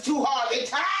because it's too hard. They're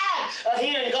tired of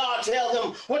hearing God tell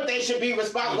them what they should be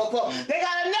responsible for. They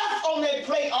got enough on their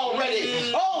plate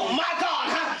already. Oh my God,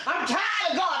 I'm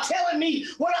tired of God telling me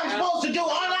what I'm supposed to do.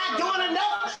 I'm not doing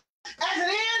enough as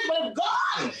it is, but if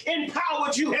God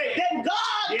empowered you, then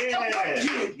God empowered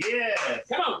you. Yes.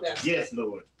 Come on, Pastor. Yes,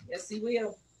 Lord. Yes, he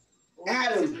will.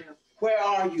 Adam, where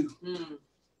are you?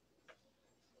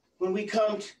 When we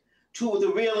come to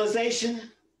the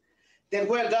realization that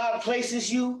where God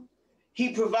places you, he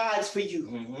provides for you.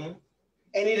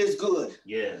 And it is good.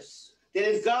 Yes. That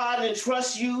if God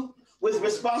entrusts you with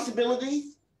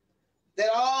responsibility, that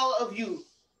all of you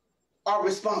are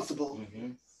responsible.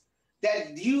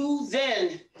 That you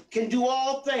then can do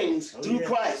all things through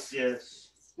Christ. Yes.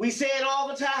 We say it all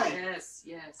the time. Yes.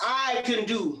 I can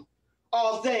do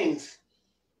all things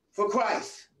for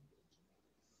Christ.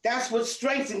 That's what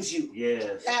strengthens you.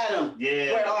 Yes. Adam,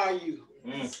 where are you?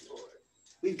 Yes, Lord.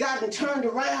 We've gotten turned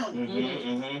around.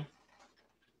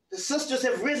 The sisters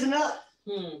have risen up.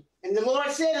 And the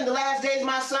Lord said in the last days,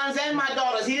 my sons and my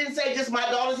daughters. He didn't say just my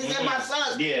daughters, he said my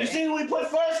sons. You see who we put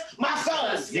first? My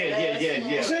sons. You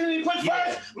see who we put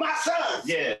first? My sons.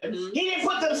 He didn't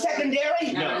put them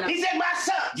secondary. No. He said my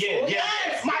sons.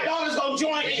 My daughters gonna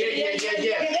join me. They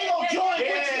gonna join with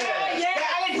you.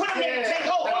 I didn't put them there to take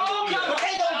over. But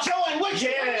they gonna join with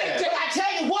you. I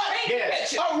tell you what,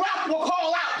 a rock will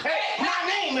call out my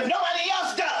name if nobody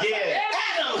else does.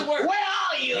 Adam, where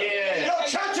are you? Your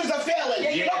churches are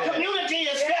failing. Your community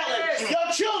is failing.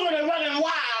 Your children are running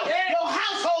wild. Your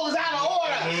household is out of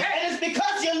order. And it's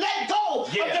because you let go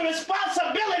of the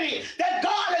responsibility that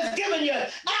God has given you.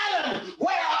 Adam,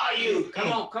 where are you?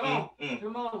 Come on.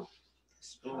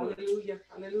 Hallelujah.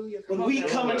 When we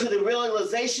come into the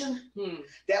realization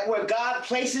that where God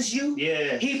places you,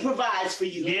 he provides for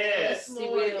you. Yes, he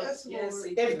will. Yes,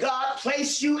 Lord. If God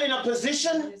placed you in a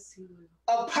position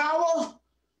of power,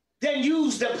 then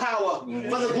use the power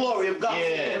for the glory of God.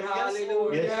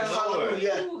 Hallelujah.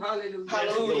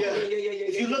 Hallelujah.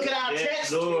 If you look at our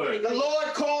text, the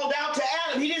Lord called out to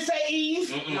Adam. He didn't say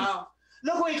Eve. No.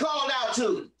 Look who he called out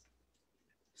to.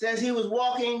 Says he was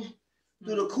walking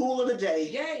through the cool of the day.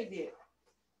 Yeah, he did.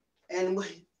 And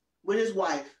with his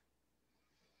wife.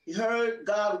 He heard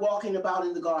God walking about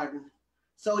in the garden.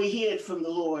 So he hid from the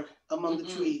Lord among the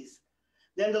trees.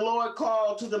 Then the Lord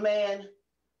called to the man.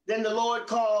 Then the Lord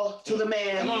called to the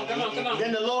man. Come on.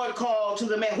 Then the Lord called to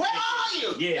the man. Where are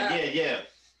you? Yeah.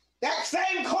 That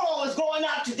same call is going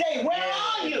out today. Where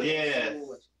are you?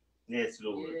 Yes,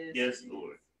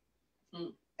 Lord.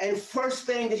 And first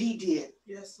thing that he did,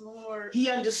 Yes, Lord. he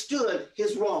understood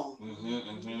his wrong.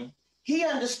 He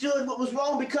understood what was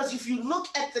wrong because if you look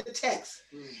at the text,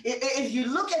 if you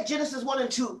look at Genesis 1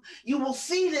 and 2, you will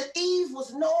see that Eve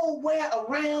was nowhere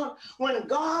around when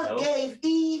God gave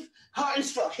Eve her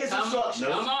his instructions.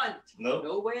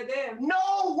 Nowhere there.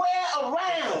 Nowhere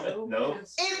around. No.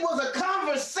 It was a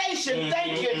conversation,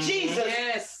 thank you,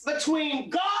 Jesus, between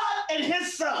God and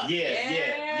his son.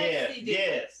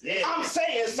 Yes. I'm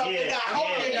saying something. I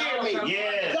hope you hear me.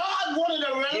 Yes. God wanted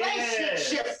a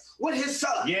relationship with his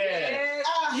son.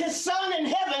 His son in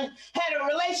heaven had a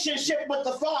relationship with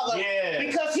the Father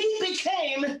because he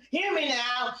became, hear me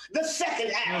now, the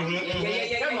second Adam.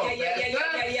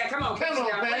 Come on,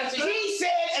 Pastor. He said,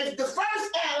 if the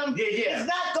first Adam is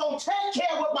not going to take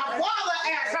care of what my Father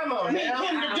asked me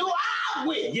him to do, I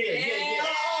will. He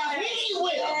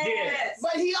will.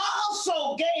 But he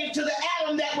also gave to the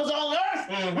Adam that was on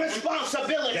earth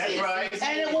responsibility. That's right.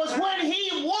 And it was when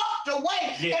he walked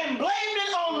away and blamed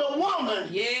it on the woman.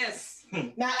 Yes.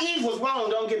 Now, Eve was wrong,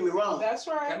 don't get me wrong. That's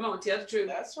right. Come on, tell the truth.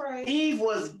 That's right. Eve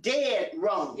was dead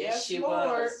wrong. Yes, she Lord.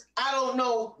 was. I don't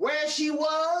know where she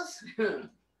was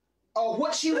or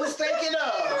what she was thinking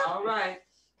of. All right.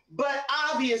 But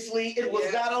obviously, it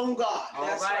was not on God.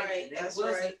 That's right. That's That's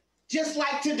right. right. Just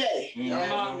like today.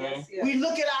 Yes. We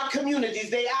look at our communities,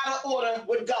 they out of order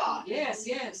with God. Yes.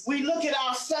 We look at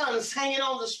our sons hanging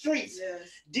on the streets,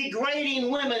 degrading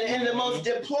women in the most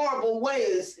deplorable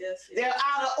ways. They're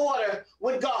out of order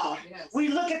with God. We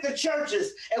look at the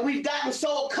churches, and we've gotten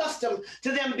so accustomed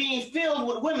to them being filled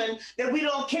with women that we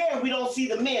don't care if we don't see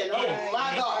the men. Oh,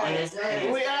 my God.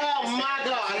 Oh, my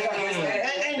God.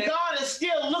 And God is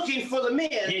still looking for the men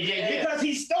because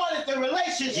he started the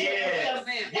relationship with them,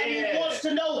 and he wants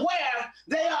to know where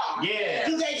they are.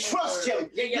 Do they trust him?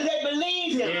 Do they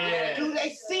believe him? Do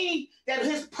they see that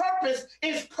his purpose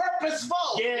is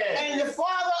purposeful? And the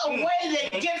farther away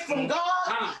they get from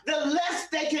God, the less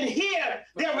they can hear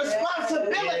their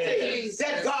responsibility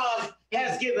that God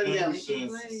has given them.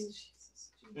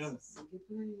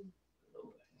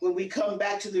 When we come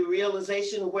back to the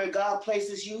realization of where God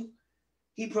places you,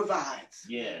 he provides.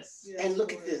 And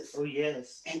look at this. Oh,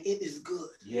 yes. And it is good.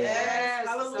 Yes.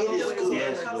 It is good.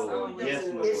 Yes, Lord. Yes,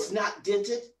 Lord. It's not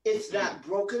dented. It's not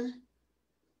broken.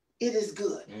 It is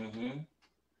good.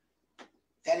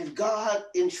 That if God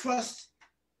entrusts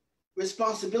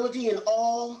responsibility and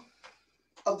all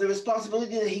of the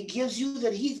responsibility that he gives you,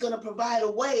 that he's going to provide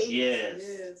a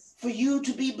way for you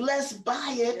to be blessed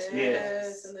by it.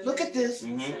 Look at this.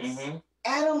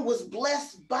 Adam was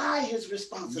blessed by his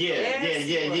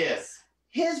responsibility.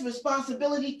 His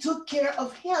responsibility took care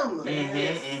of him.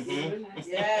 It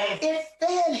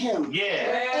fed him.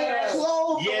 It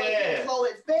clothed him.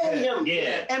 It fed him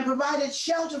and provided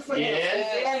shelter for him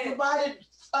and provided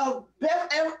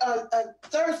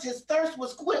thirst. His thirst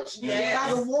was quenched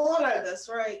by the water. That's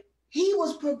right. He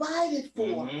was provided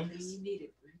for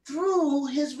through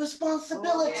his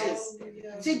responsibilities.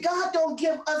 See, God don't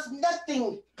give us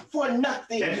nothing for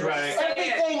nothing. That's right.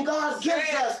 Everything God gives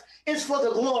us is for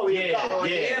the glory of God.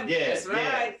 That's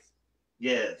right.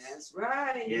 Yes. That's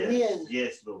right. Men,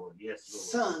 Yes, Lord. Yes, Lord.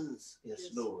 sons Yes,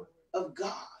 Lord. of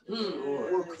God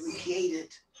Lord. were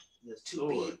created Yes, to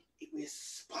Lord. be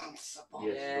responsible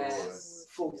Yes,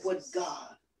 for what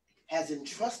God has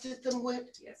entrusted them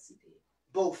with, Yes, he did.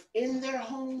 both in their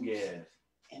homes Yes.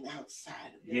 and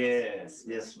outside of it. Yes.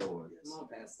 Yes, Lord. Come on,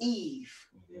 Pastor. Eve,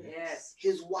 Yes.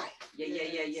 his wife,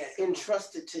 Yeah.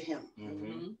 entrusted to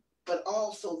him, but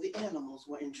also the animals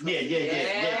were entrusted.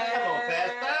 Come on,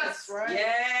 Pastor. That's right.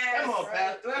 Yes. Come on,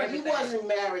 Pastor. He wasn't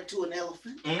married to an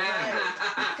elephant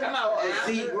Come on, or a now.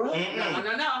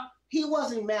 zebra. No. He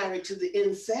wasn't married to the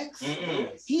insects.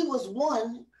 He was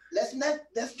one. Let's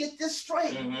get this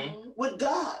straight with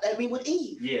God. I mean, with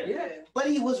Eve. But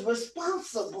he was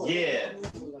responsible.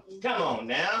 Come on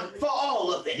now. For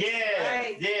all of it.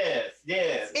 Yes.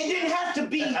 It didn't have to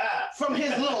be from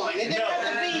his loin. It didn't have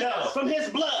to be from his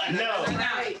blood. No.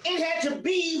 It had to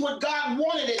be what God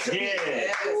wanted it to be.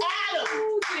 Adam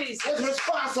was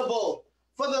responsible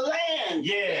for the land.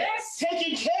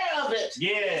 Taking care of it.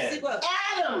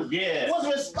 Adam was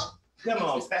responsible. Come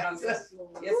on, Pastor. Yes,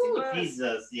 he was.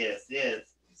 Jesus. Yes.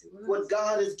 What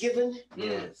God has given,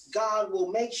 Yes. God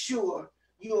will make sure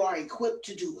you are equipped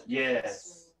to do it.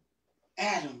 Yes.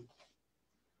 Adam,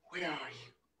 where are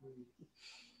you?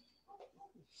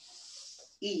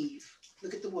 Eve,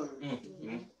 look at the word.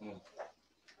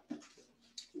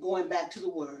 Going back to the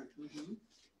word.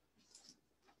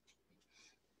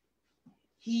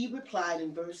 He replied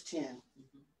in verse 10,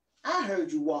 I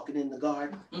heard you walking in the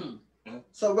garden.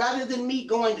 So rather than me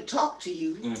going to talk to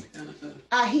you,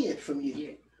 I hid from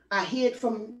you. I hid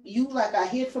from you like I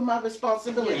hid from my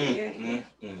responsibility.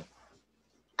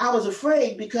 I was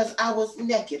afraid because I was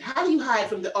naked. How do you hide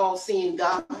from the all-seeing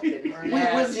God?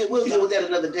 We'll deal with that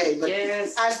another day. But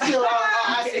yes. I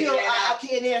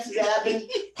can't answer that. I've been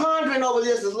pondering over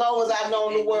this as long as I've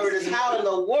known the word. Is how in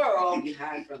the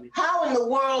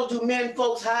world do men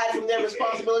folks hide from their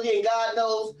responsibility? And God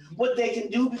knows what they can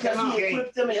do because He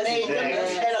equipped them and made them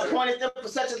and appointed them for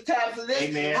such a time as this.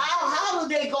 Amen. How do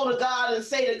they go to God and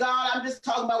say to God, I'm just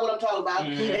talking about what I'm talking about,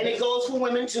 and it goes for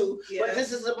women too. But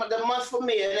this is the month for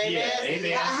men. Amen. Yeah,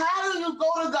 amen. How do you go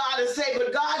to God and say,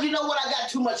 but God, you know what? I got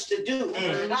too much to do.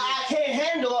 I can't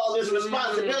handle all this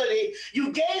responsibility.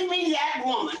 You gave me that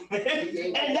woman.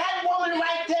 And that woman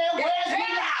right there wears me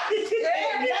out.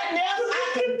 And nothing else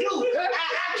I can do.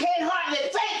 I can't hardly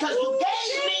think because you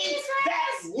gave me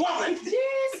that woman.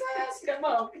 Jesus, come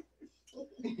on.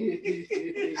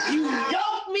 You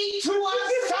yoked me to a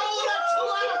soul to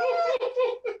her.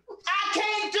 I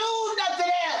can't do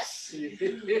nothing else.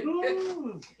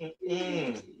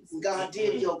 God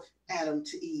did yoke Adam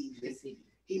to Eve.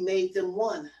 He made them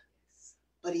one.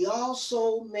 But He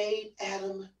also made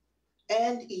Adam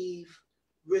and Eve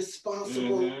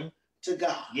responsible to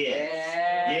God.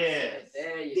 Yes.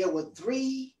 There were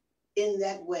 3 in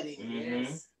that wedding.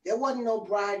 Yes. There wasn't no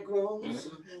bridegrooms.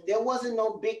 There wasn't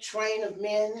no big train of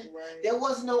men. There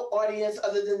was no audience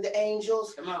other than the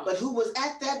angels. But who was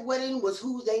at that wedding was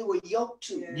who they were yoked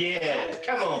to. Yeah.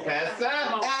 Come on, Pastor.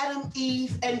 Adam,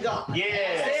 Eve, and God.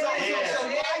 Yeah. So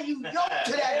while you yoked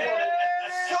to that woman,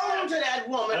 sown to that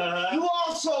woman, you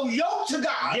also yoked to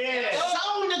God. Yeah.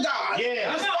 Sown to God.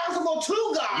 Yeah. Responsible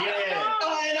to God.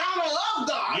 Yeah. In honor of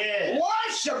God. Yeah.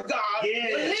 Worship God. Yeah.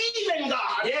 Believe in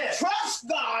God. Yeah. Trust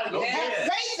God. Yeah. Have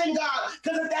faith in God.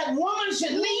 Because if that woman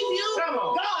should leave you,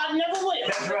 God never will.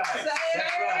 That's right. That's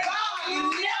right. God never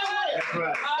will. That's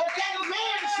right. If that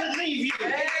man should leave you,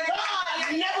 God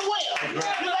never will.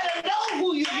 Right. You better know who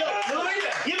you yoke.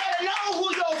 You better know who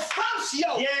your first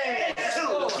yoke Yes. is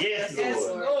to. Yes,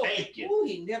 Lord. Thank you. Ooh,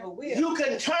 He never will. You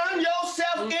can turn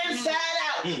yourself inside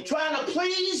out trying to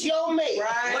please your mate.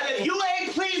 But if you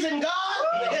ain't pleasing God,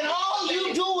 then all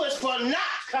you do is for naught.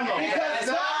 Come on. Because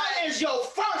God is your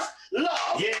first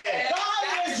love. Yeah.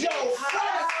 God is your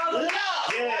first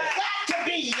love. Yeah. Got to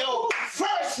be your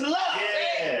first love.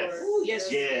 Yes. Ooh, yes.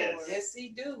 Yes. Yes, He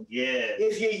do. Yes.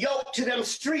 If you're yoked to them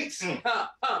streets,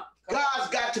 God's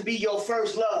got to be your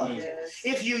first love.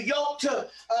 If you yoked to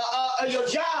your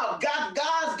job,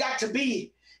 God's got to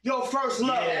be your first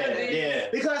love. Yeah.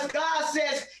 Because God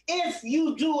says, if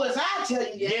you do as I tell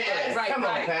you, Yeah. Right, Come on,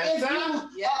 right. Pastor. if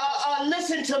you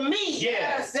listen to me,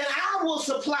 Yes. then I will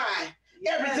supply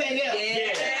everything else.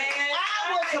 Yes.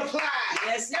 I will supply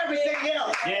everything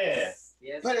else. Yes.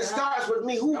 Yes. But it starts with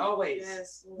me.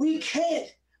 Always. We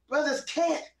can't, brothers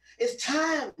can't. It's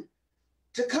time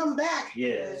to come back.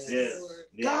 Yes. Yes.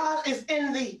 God is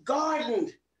in the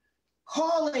garden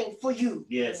calling for you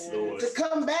Yes, Lord. to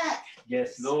come back.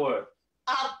 Yes, Lord.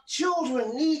 Our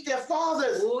children need their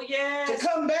fathers Oh, to yes.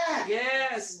 come back.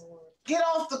 Yes. Get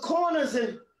off the corners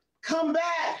and come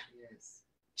back. Yes.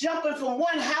 Jumping from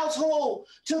one household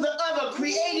to the other,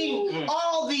 creating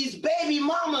all these baby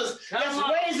mamas that's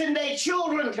raising their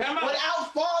children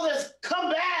without fathers.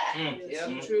 Come back.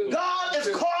 Yeah, true. God is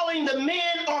calling the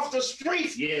men off the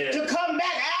streets to come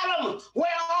back. Adam, where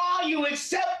are you?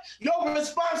 Accept your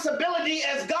responsibility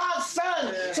as God's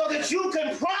son so that you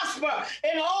can prosper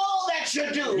in all that you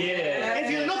do. Yeah.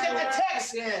 If you look at the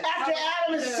text, after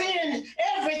Adam sinned,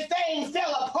 everything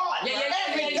fell apart.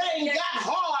 Everything got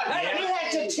hard. He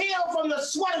had to till from the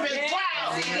sweat of his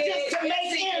brow just to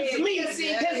make ends meet.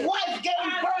 His wife gave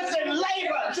birth in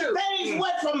labor. Things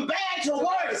went from bad to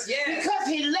worse because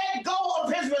he let go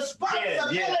of his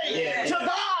responsibility to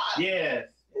God. Yes.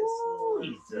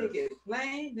 Make it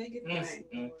plain. Make it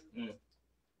plain.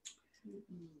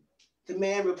 The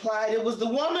man replied, it was the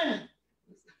woman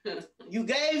you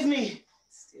gave me.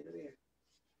 Still there.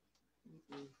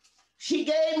 She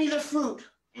gave me the fruit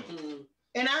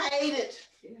and I ate it.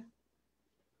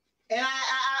 And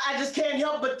I just can't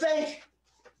help but think,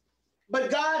 but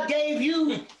God gave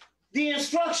you the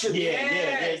instructions.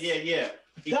 Yeah.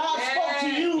 God spoke to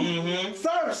you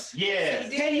first. Yeah.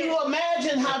 Can you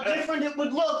imagine how different it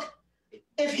would look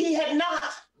if he had not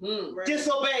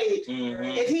disobeyed?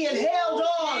 If he had held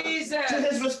on to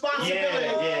his responsibility?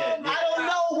 I don't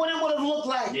know what it would have looked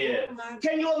like.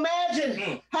 Can you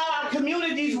imagine how our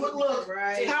communities would look?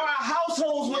 How our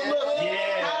households would look?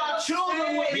 How our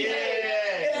children would be?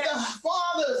 If the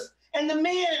fathers and the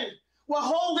men were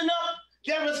holding up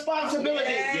their responsibility.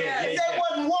 If they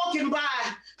wasn't walking by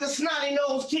the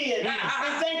snotty-nosed kid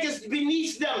and think it's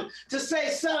beneath them to say,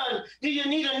 son, do you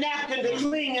need a napkin to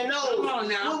clean your nose? Come on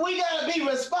now. Well, we got to be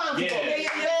responsible. Yeah.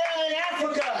 There in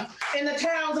Africa, in the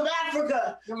towns of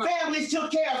Africa, families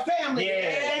took care of families. Yeah.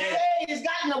 And faith has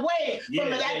gotten away from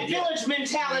that village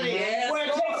mentality where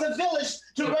it takes a village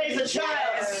to raise a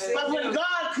child. But when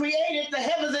God created the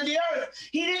heavens and the earth,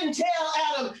 he didn't tell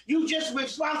Adam, you just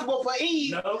responsible for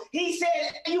Eve. No. He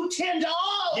said, you tend to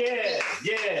all this.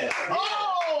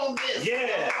 All this.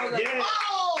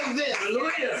 All this.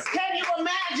 Hallelujah. Can you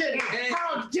imagine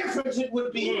how different it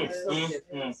would be?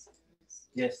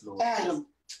 Yes, Lord. Adam,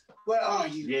 where are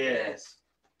you? Yes.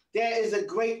 There is a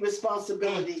great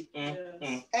responsibility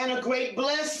and a great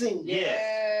blessing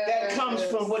that comes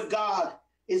from what God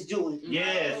is doing.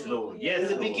 Yes, Lord. Yes, In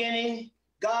the Lord. beginning,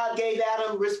 God gave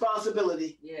Adam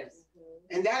responsibility. Yes.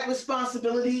 And that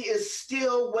responsibility is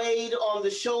still weighed on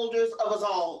the shoulders of us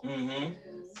all.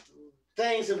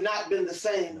 Things have not been the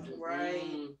same. Right.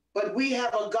 But we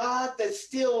have a God that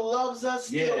still loves us,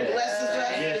 still blesses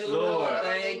us. Yes, Lord.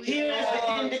 Here's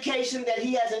the indication that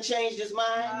he hasn't changed his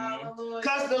mind.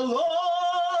 Because the Lord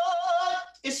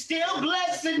is still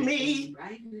blessing me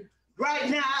right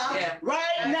now,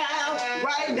 right now,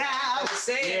 right now.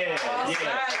 Say it.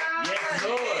 Yes,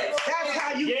 Lord. That's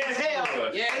how you can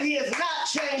tell that he has not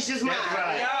changed his mind.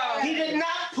 Right. He did not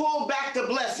pull back the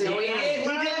blessing. No, he He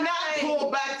didn't. did not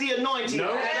pull back the anointing.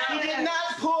 No. He did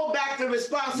not pull back the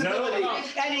responsibility. No.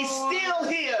 And he's still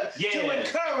here to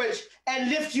encourage and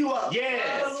lift you up.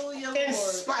 Yes. In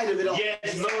spite of it all.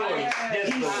 Yes, Lord.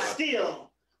 Yes, He's Lord.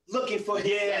 still looking for his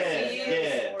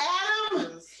Yes.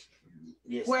 Adam,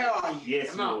 Yes. where are you?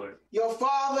 Yes, Come on. Lord. Your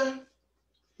father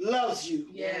loves you,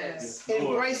 Yes. Lord.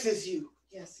 embraces you.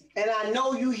 Yes. And I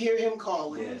know you hear him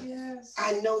calling. Yes. Yes.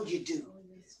 I know you do.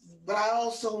 But I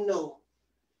also know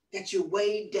that you're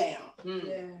weighed down.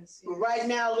 Yes. But right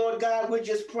now, Lord God, we're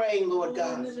just praying, Lord In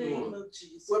God. the name of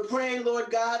Jesus. We're praying, Lord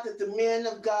God, that the men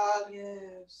of God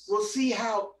Yes. will see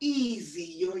how easy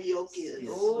your yoke is.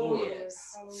 Yes, Oh, Lord.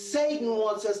 Yes. Satan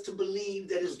wants us to believe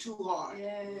that it's too hard.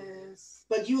 Yes.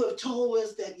 But you have told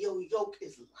us that your yoke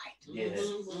is light. Yes.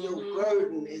 Your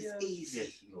burden is Yes. easy. Yes,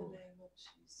 In the Lord. name of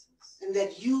Jesus. And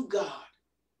that you, God,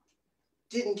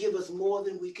 didn't give us more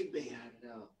than we could bear.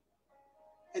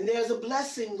 And there's a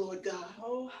blessing, Lord God.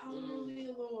 Oh,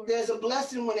 hallelujah, Lord. There's a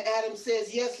blessing when Adam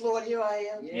says, yes, Lord, here I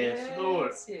am. Yes,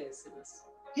 Lord. Yes.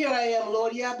 Here I am,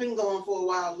 Lord. Yeah, I've been gone for a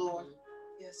while, Lord.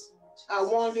 Yes, Lord. I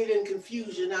wandered in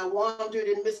confusion. I wandered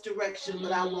in misdirection,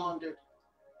 but I wandered.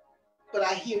 But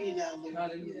I hear you now, Lord.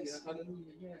 Hallelujah. Yes. Hallelujah.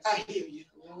 Yes. I hear you.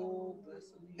 Oh, bless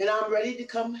the Lord. And I'm ready to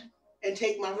come and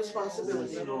take my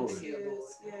responsibility. Yes, Lord. Yes,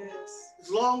 yes. As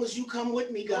long as you come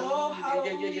with me, God, Oh,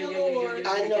 hallelujah, Lord.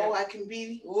 I know I can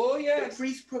be Oh, the yes.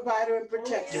 priest, provider, and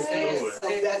protector Yes, Lord.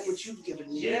 of that which you've given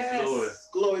me. Yes, Lord.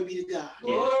 Glory be to God.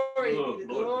 Glory. Lord, Glory.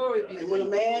 Lord. And when a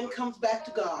man comes back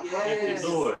to God, Yes,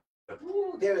 Lord.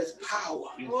 there is power.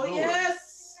 Yes, Oh, Lord.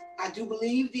 yes. I do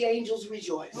believe the angels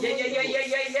rejoice.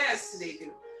 Yes, they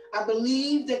do. I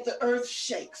believe that the earth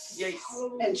shakes Yes.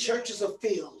 and churches are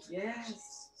filled Yes.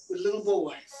 with little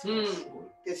boys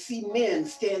that see men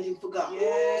standing for God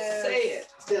Yes. Say it.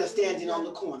 instead of standing on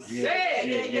the corner. Say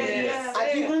it. Yes.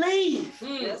 I do believe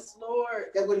Yes,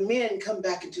 Lord. that when men come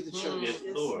back into the church, Yes,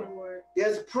 Yes, Lord. Lord.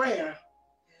 there's a prayer.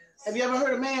 Have you ever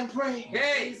heard a man pray?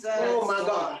 Hey. Jesus. Oh my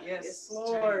God. Yes. Yes,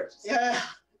 Lord. Yeah.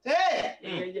 Hey,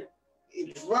 Yeah.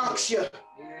 it rocks you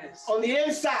Yes. on the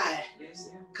inside Yes.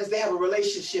 because they have a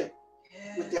relationship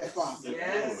Yes. with their father.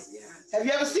 Yes. Yes. Have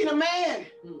you ever seen a man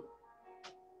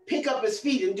pick up his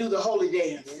feet and do the holy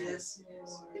dance? Yes,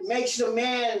 Lord. It makes the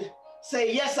man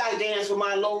say, yes, I dance with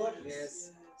my Lord.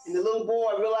 Yes. And the little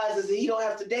boy realizes that he don't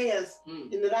have to dance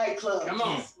in the nightclub. Come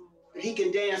on. But he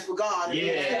can dance for God. And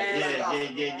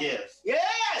Yes.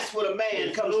 Yes, when a man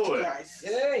Yes, comes Lord. to Christ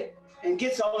Hey. and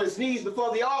gets on his knees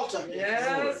before the altar.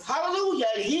 Yes. Hallelujah.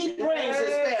 And he brings his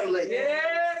family.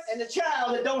 Yes. And the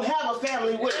child that don't have a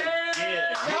family with him.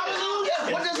 Yes.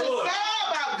 Hallelujah. What does it Lord. say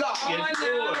about God? Yes,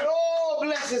 Lord. Oh,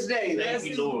 bless his name. Thank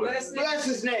you, Lord. Bless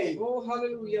his name. Oh,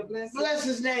 hallelujah. Bless Bless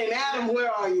his name. Adam, where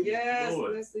are you? Yes.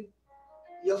 Lord. Bless it.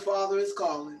 Your father is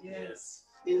calling. Yes.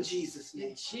 In Jesus' In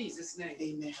name. Jesus' name.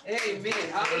 Amen. Amen.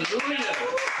 Hallelujah.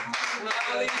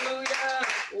 Hallelujah.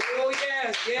 Oh,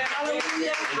 yes. Yes.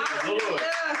 Hallelujah. Lord.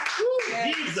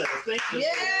 Hallelujah. Jesus. Thank you.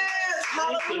 Yes.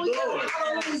 Thank you, Hallelujah. Lord.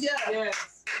 Hallelujah.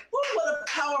 Yes. Ooh, what a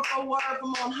powerful word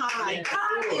from on high. Yes,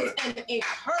 God Lord. is an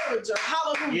encourager.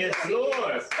 Hallelujah. Yes,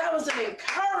 Lord. That was an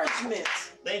encouragement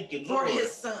Thank you, for Lord.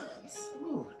 his sons.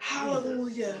 Ooh,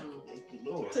 Hallelujah. Thank you,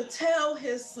 Lord. To tell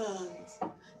his sons,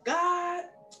 God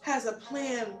has a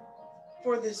plan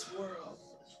for this world.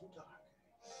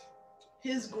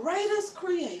 his greatest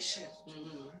creation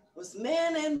was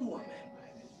man and woman.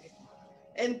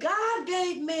 And God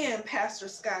gave man, Pastor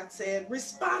Scott said,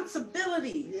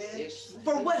 responsibility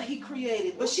for what he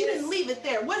created. But she didn't leave it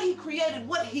there. What he created,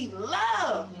 what he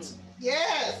loved.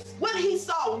 Yes. What he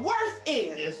saw worth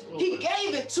in, he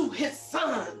gave it to his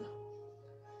son.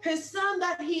 His son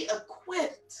that he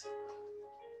equipped.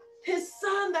 His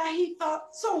son that he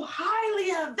thought so highly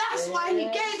of. That's why he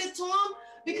gave it to him,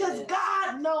 because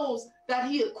God knows that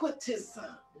he equipped his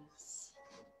son.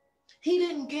 He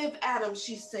didn't give Adam,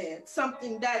 she said,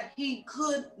 something that he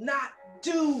could not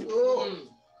do.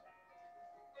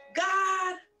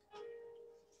 God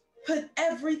put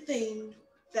everything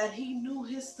that he knew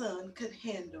his son could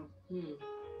handle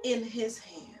in his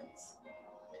hands.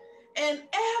 And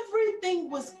everything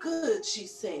was good, she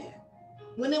said,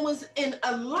 when it was in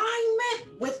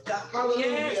alignment with God.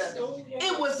 Hallelujah.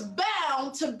 It was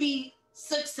bound to be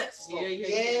successful.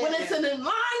 When it's in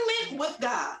alignment with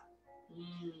God.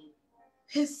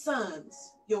 His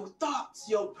sons, your thoughts,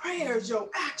 your prayers, your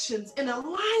actions in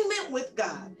alignment with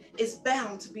God is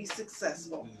bound to be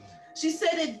successful. She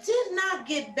said it did not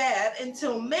get bad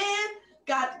until man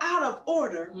got out of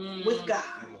order with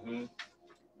God.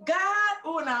 God,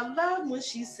 and I love when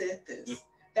she said this,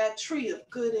 that tree of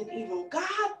good and evil.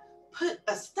 God put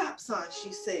a stop sign,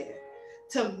 she said,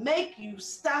 to make you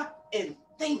stop and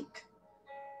think.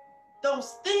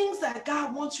 Those things that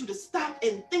God wants you to stop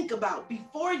and think about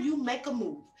before you make a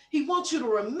move. He wants you to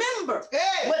remember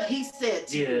what he said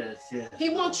to you.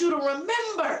 He wants you to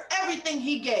remember everything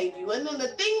he gave you. And then the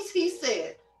things he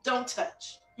said, don't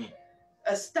touch.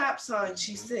 A stop sign,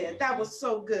 she said. That was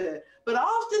so good. But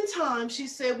oftentimes, she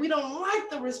said, we don't like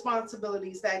the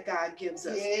responsibilities that God gives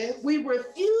us. We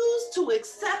refuse to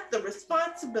accept the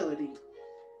responsibility.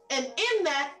 And in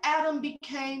that, Adam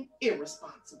became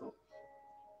irresponsible.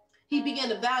 He began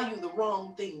to value the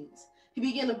wrong things. He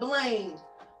began to blame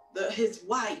his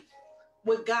wife,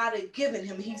 what God had given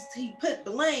him. He put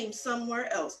blame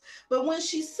somewhere else. But when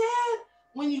she said,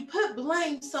 when you put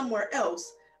blame somewhere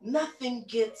else, nothing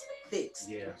gets fixed.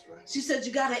 That's right. She said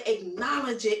you got to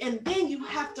acknowledge it, and then you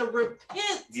have to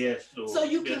repent. So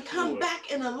you can come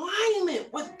back in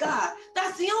alignment with God.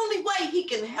 That's the only way he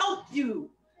can help you.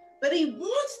 But he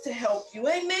wants to help you.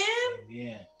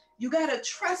 Amen? You got to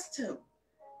trust him.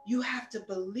 You have to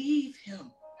believe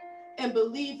him and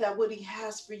believe that what he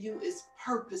has for you is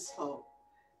purposeful.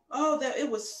 Oh, that it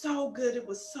was so good. It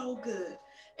was so good.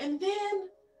 And then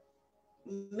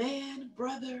man,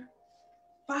 brother,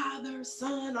 father,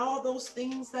 son, all those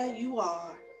things that you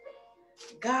are,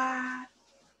 God,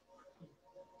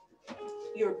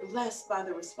 you're blessed by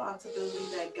the responsibility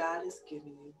that God has given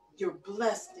you. You're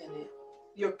blessed in it.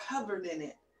 You're covered in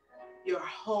it. Your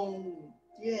home,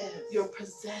 your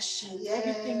possessions,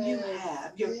 everything you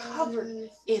have, you're covered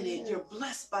in it. You're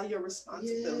blessed by your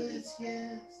responsibilities.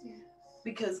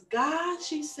 Because God,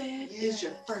 she said, is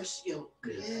your first yoke.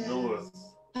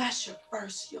 That's your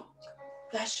first yoke.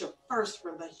 That's your first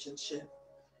relationship.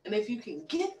 And if you can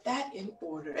get that in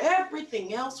order,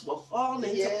 everything else will fall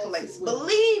into place.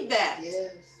 Believe that.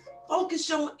 Focus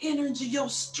your energy, your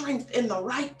strength in the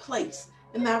right place,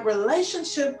 in that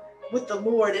relationship with the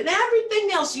Lord, and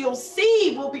everything else you'll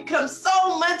see will become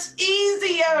so much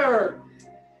easier.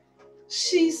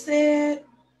 She said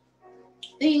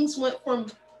things went from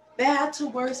bad to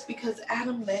worse because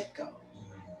Adam let go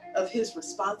of his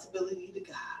responsibility to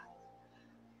God.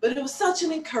 But it was such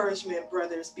an encouragement,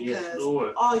 brothers, because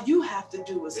all you have to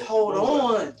do is hold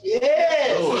on.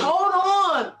 Hold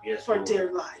on for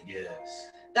dear life.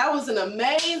 That was an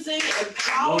amazing and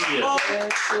powerful. It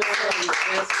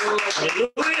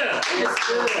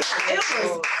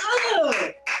was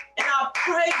good. And I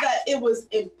pray that it was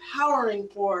empowering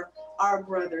for our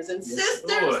brothers and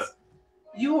sisters.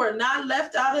 You were not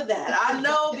left out of that. I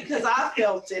know because I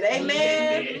felt it.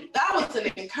 Amen. That was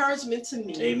an encouragement to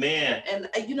me. Amen. And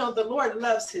you know, the Lord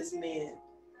loves his men.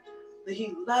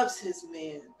 He loves his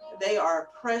men. They are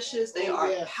precious. They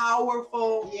are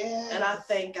powerful. And I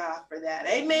thank God for that.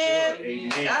 Amen.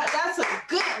 That's a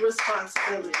good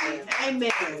responsibility.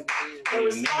 Amen. The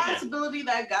responsibility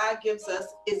that God gives us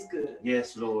is good.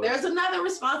 Yes, Lord. There's another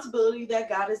responsibility that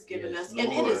God has given us, and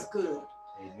it is good.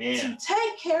 To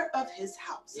take care of his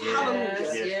house.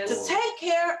 Hallelujah. To take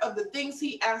care of the things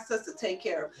he asks us to take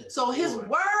care of. So his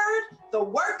word, the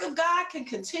work of God, can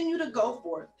continue to go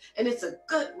forth. And it's a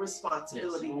good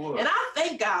responsibility. And I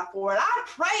thank God for it. I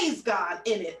praise God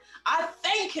in it. I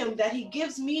thank him that he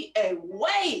gives me a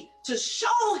way to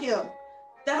show him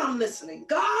that I'm listening.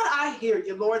 God, I hear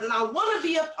you, Lord, and I want to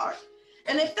be a part.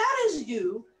 And if that is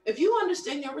you, if you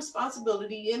understand your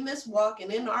responsibility in this walk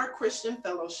and in our Christian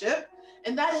fellowship,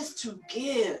 and that is to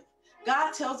give.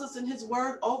 God tells us in his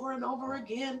word over and over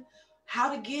again how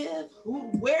to give,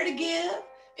 where to give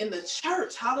in the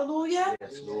church. Hallelujah.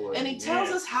 Yes, Lord. And he tells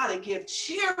us how to give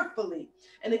cheerfully.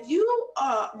 And if you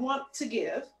want to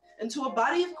give into a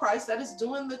body of Christ that is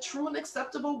doing the true and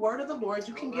acceptable word of the Lord,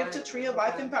 you can give to Tree of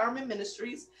Life Empowerment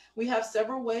Ministries. We have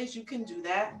several ways you can do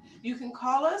that. You can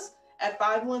call us at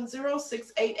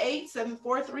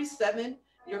 510-688-7437.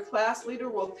 Your class leader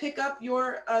will pick up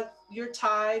your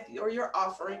tithe or your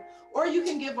offering, or you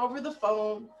can give over the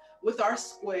phone with our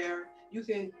Square. You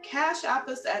can cash app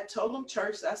us at Totem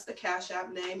Church, that's the cash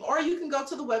app name, or you can go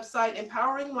to the website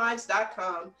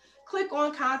empoweringlives.com, click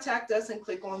on contact us and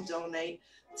click on donate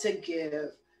to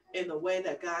give in the way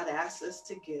that God asks us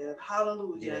to give.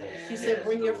 Hallelujah. Yes, he said,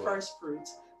 bring your Lord. first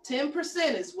fruits.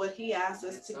 10% is what he asks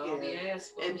us to give.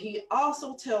 And he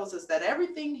also tells us that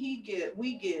everything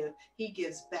we give, he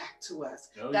gives back to us.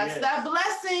 That's that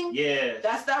blessing. Yes.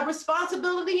 That's that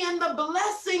responsibility, and the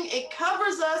blessing, it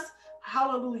covers us.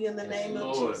 Hallelujah, in the name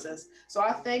of Jesus. So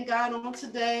I thank God on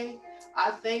today.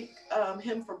 I thank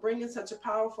him for bringing such a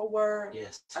powerful word.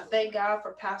 Yes. I thank God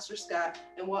for Pastor Scott,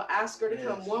 and we'll ask her to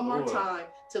come one more time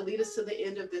to lead us to the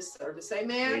end of this service.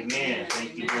 Amen. Amen.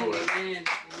 Thank you, Lord. Amen.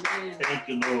 Amen. Thank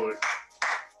you, Lord.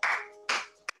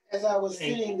 As I was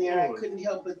sitting there, I couldn't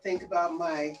help but think about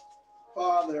my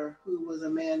father, who was a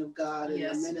man of God and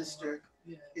a minister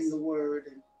in the word,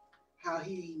 and how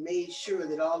he made sure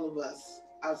that all of us,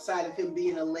 outside of him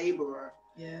being a laborer,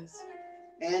 and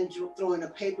throwing a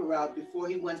paper route before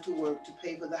he went to work to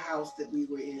pay for the house that we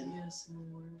were in. Yes,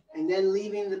 Lord. And then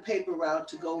leaving the paper route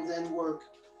to go then work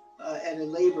at a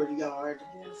labor yard.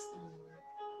 Yes, Lord.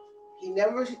 He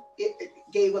never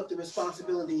gave up the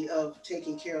responsibility of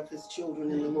taking care of his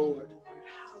children in the Lord.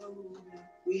 Hallelujah.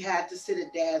 We had to sit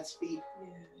at Dad's feet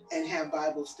and have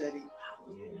Bible study.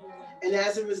 Hallelujah. And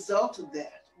as a result of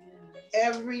that,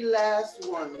 every last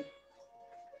one,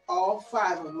 all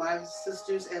 5 of my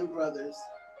sisters and brothers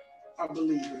are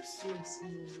believers. Yes,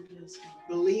 Lord. Yes, Lord.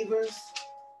 Believers,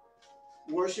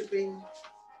 worshiping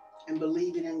and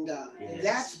believing in God. Yes.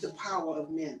 That's the power of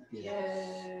men.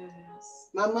 Yes.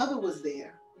 My mother was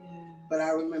there, but I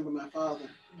remember my father.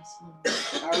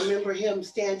 I remember him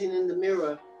standing in the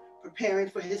mirror preparing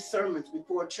for his sermons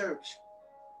before church.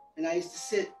 And I used to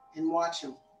sit and watch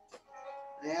him.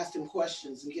 I asked him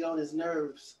questions and get on his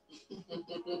nerves.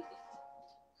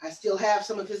 I still have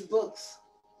some of his books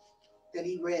that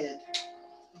he read.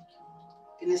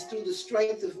 And it's through the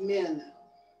strength of men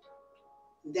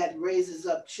that raises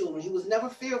up children. He was never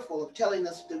fearful of telling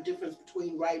us the difference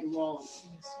between right and wrong.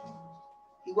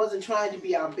 He wasn't trying to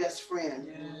be our best friend.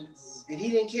 Yes. And he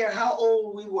didn't care how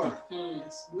old we were.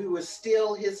 Yes. We were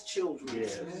still his children.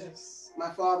 Yes.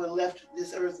 My father left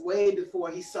this earth way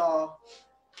before he saw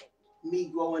me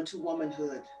grow into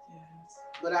womanhood. Yes.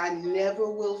 But I never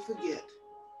will forget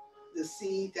the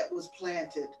seed that was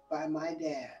planted by my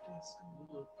dad. Yes.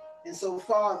 And so,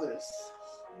 fathers,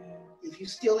 if you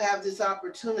still have this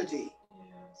opportunity,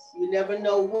 you never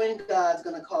know when God's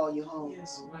going to call you home.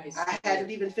 Yes. I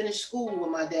hadn't even finished school when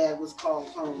my dad was called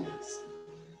home.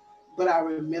 But I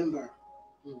remember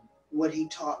what he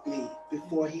taught me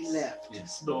before he left.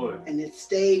 Yes, Lord. And it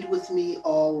stayed with me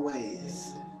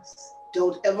always.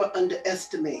 Don't ever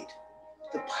underestimate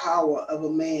the power of a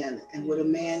man and what a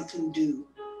man can do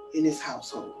in his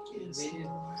household. And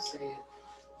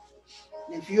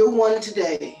if you're one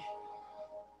today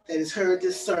that has heard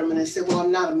this sermon and said, well,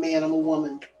 I'm not a man, I'm a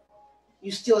woman,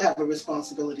 you still have a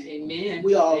responsibility. Amen.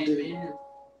 We all Amen. do.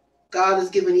 God has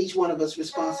given each one of us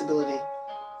responsibility.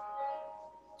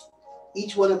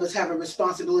 Each one of us have a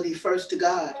responsibility first to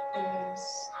God,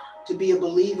 to be a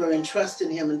believer and trust in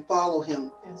him and follow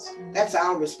him. That's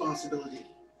our responsibility.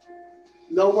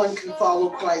 No one can follow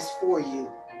Christ for you.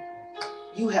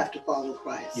 You have to follow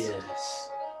Christ. Yes.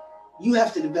 You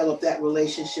have to develop that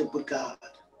relationship with God.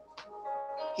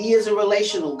 He is a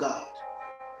relational God.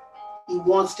 He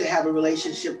wants to have a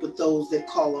relationship with those that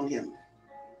call on him.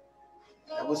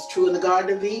 That was true in the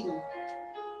Garden of Eden.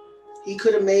 He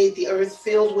could have made the earth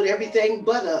filled with everything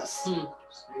but us.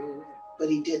 But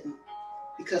he didn't,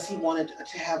 because he wanted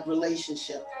to have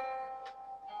relationship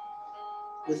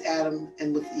with Adam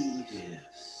and with Eve.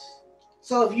 Yes.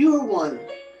 So if you are one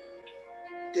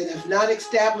that have not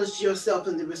established yourself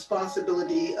in the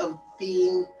responsibility of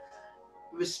being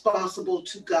responsible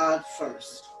to God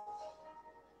first,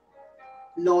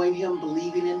 knowing him,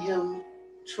 believing in him,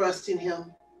 trusting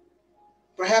him,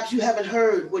 perhaps you haven't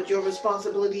heard what your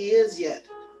responsibility is yet.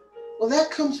 Well,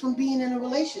 that comes from being in a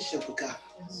relationship with God.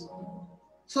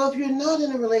 So if you're not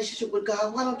in a relationship with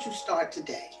God, why don't you start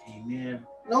today? Amen.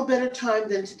 No better time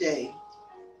than today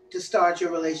to start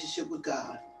your relationship with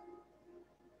God.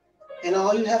 And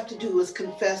all you have to do is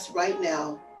confess right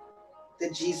now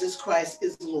that Jesus Christ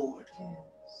is Lord.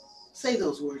 Say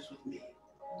those words with me.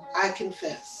 I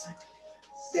confess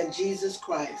that Jesus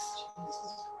Christ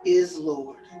is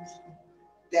Lord,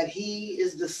 that he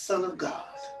is the Son of God,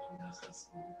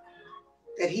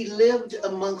 that he lived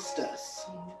amongst us,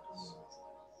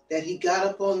 that he got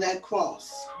up on that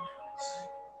cross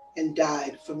and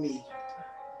died for me,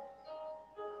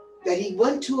 that he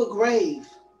went to a grave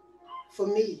for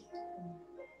me,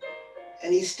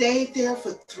 and he stayed there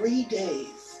for 3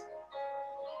 days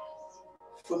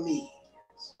for me.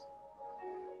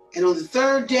 And on the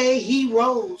third day, he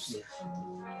rose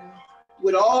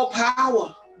with all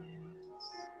power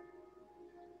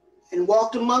and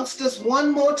walked amongst us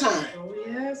one more time. Oh,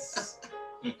 yes.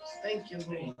 Thank you,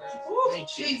 Lord. Oh,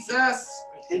 Jesus.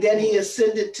 And then he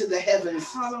ascended to the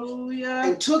heavens. Hallelujah.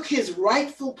 And took his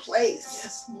rightful place.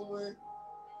 Yes, Lord.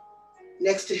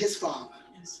 Next to his Father.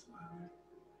 Yes, Lord.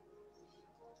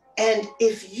 And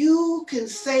if you can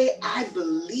say, I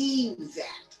believe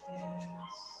that. Yes.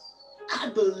 I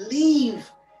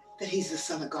believe that he's the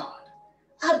Son of God.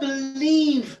 I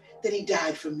believe that he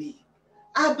died for me.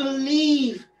 I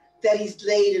believe that he's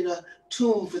laid in a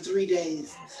tomb for 3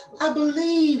 days. I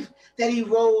believe that he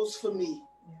rose for me.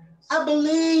 I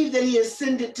believe that he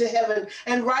ascended to heaven.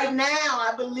 And right now,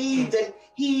 I believe that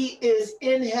he is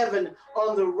in heaven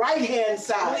on the right-hand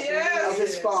side of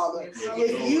his Father.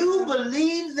 If you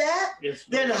believe that,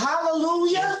 then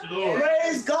hallelujah,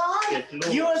 praise God,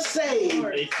 you're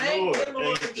saved. Thank you,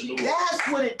 Lord. Thank you, Lord. That's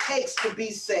what it takes to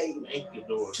be saved. Thank you,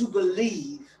 Lord. To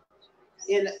believe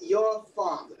in your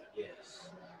Father. Yes.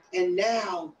 And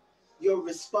now your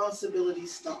responsibility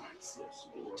starts Yes,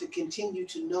 Lord. to continue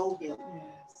to know him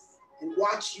and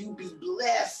watch you be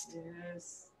blessed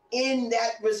in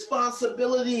that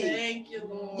responsibility. Thank you,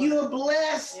 Lord. You're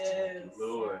blessed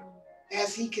Lord.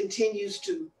 as he continues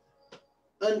to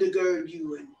undergird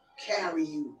you and carry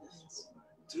you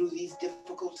through these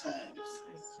difficult times.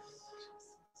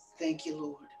 Thank you,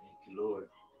 Lord. Thank you, Lord.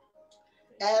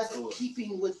 As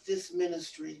keeping with this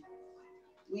ministry,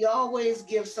 we always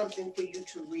give something for you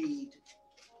to read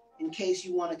in case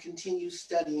you want to continue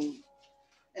studying.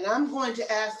 And I'm going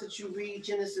to ask that you read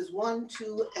Genesis 1,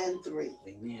 2, and 3.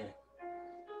 Amen.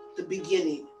 The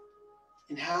beginning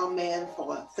and how man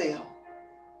fell.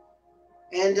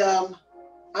 And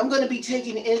I'm going to be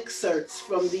taking excerpts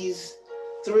from these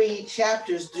 3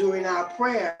 chapters during our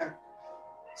prayer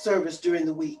service during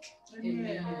the week.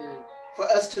 Amen. For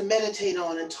us to meditate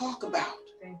on and talk about.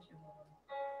 Thank you, Lord.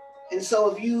 And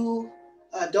so if you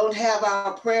don't have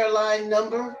our prayer line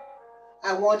number,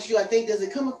 I want you, I think, does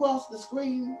it come across the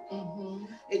screen? Mm-hmm.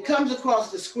 It comes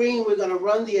across the screen. We're going to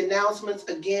run the announcements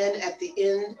again at the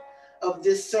end of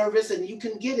this service, and you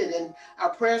can get it. And our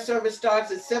prayer service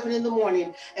starts at 7 in the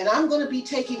morning. And I'm going to be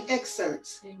taking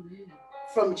excerpts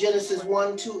from Genesis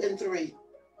 1, 2, and 3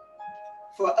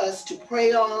 for us to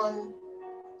pray on,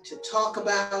 to talk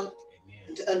about,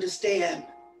 and to understand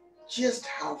just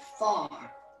how far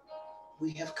we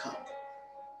have come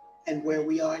and where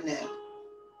we are now.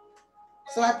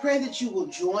 So I pray that you will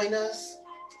join us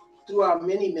through our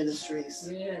many ministries.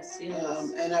 Yes.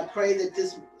 And I pray that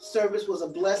this service was a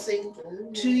blessing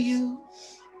to you.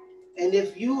 And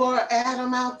if you are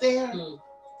Adam out there,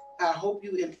 I hope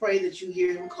you and pray that you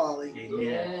hear him calling.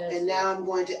 Amen. And now I'm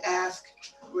going to ask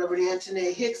Reverend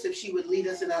Antoinette Hicks if she would lead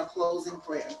us in our closing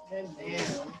prayer. Amen.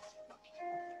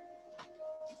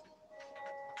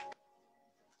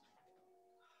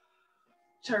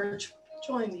 Church,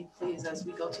 join me, please, as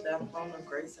we go to that throne of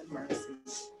grace and mercy.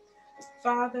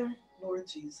 Father, Lord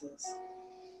Jesus,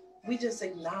 we just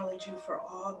acknowledge you for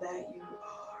all that you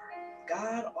are,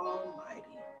 God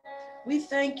Almighty. We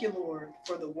thank you, Lord,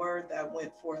 for the word that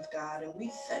went forth, God, and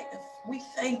we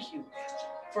thank you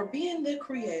for being the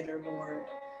creator, Lord,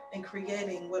 and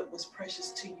creating what was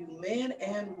precious to you, man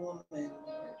and woman,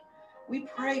 Lord. We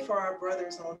pray for our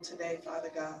brothers on today, Father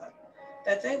God,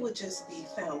 that they would just be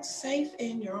found safe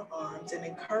in your arms and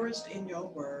encouraged in your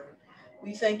word.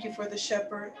 We thank you for the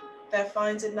shepherd that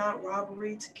finds it not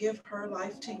robbery to give her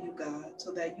life to you, God,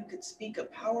 so that you could speak a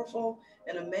powerful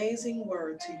and amazing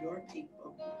word to your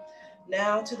people.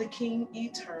 Now to the King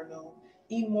eternal,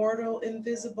 immortal,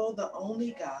 invisible, the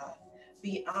only God,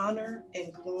 be honor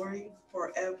and glory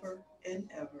forever and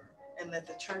ever. And let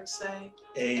the church say,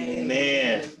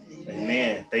 Amen.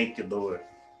 Amen. Thank you, Lord.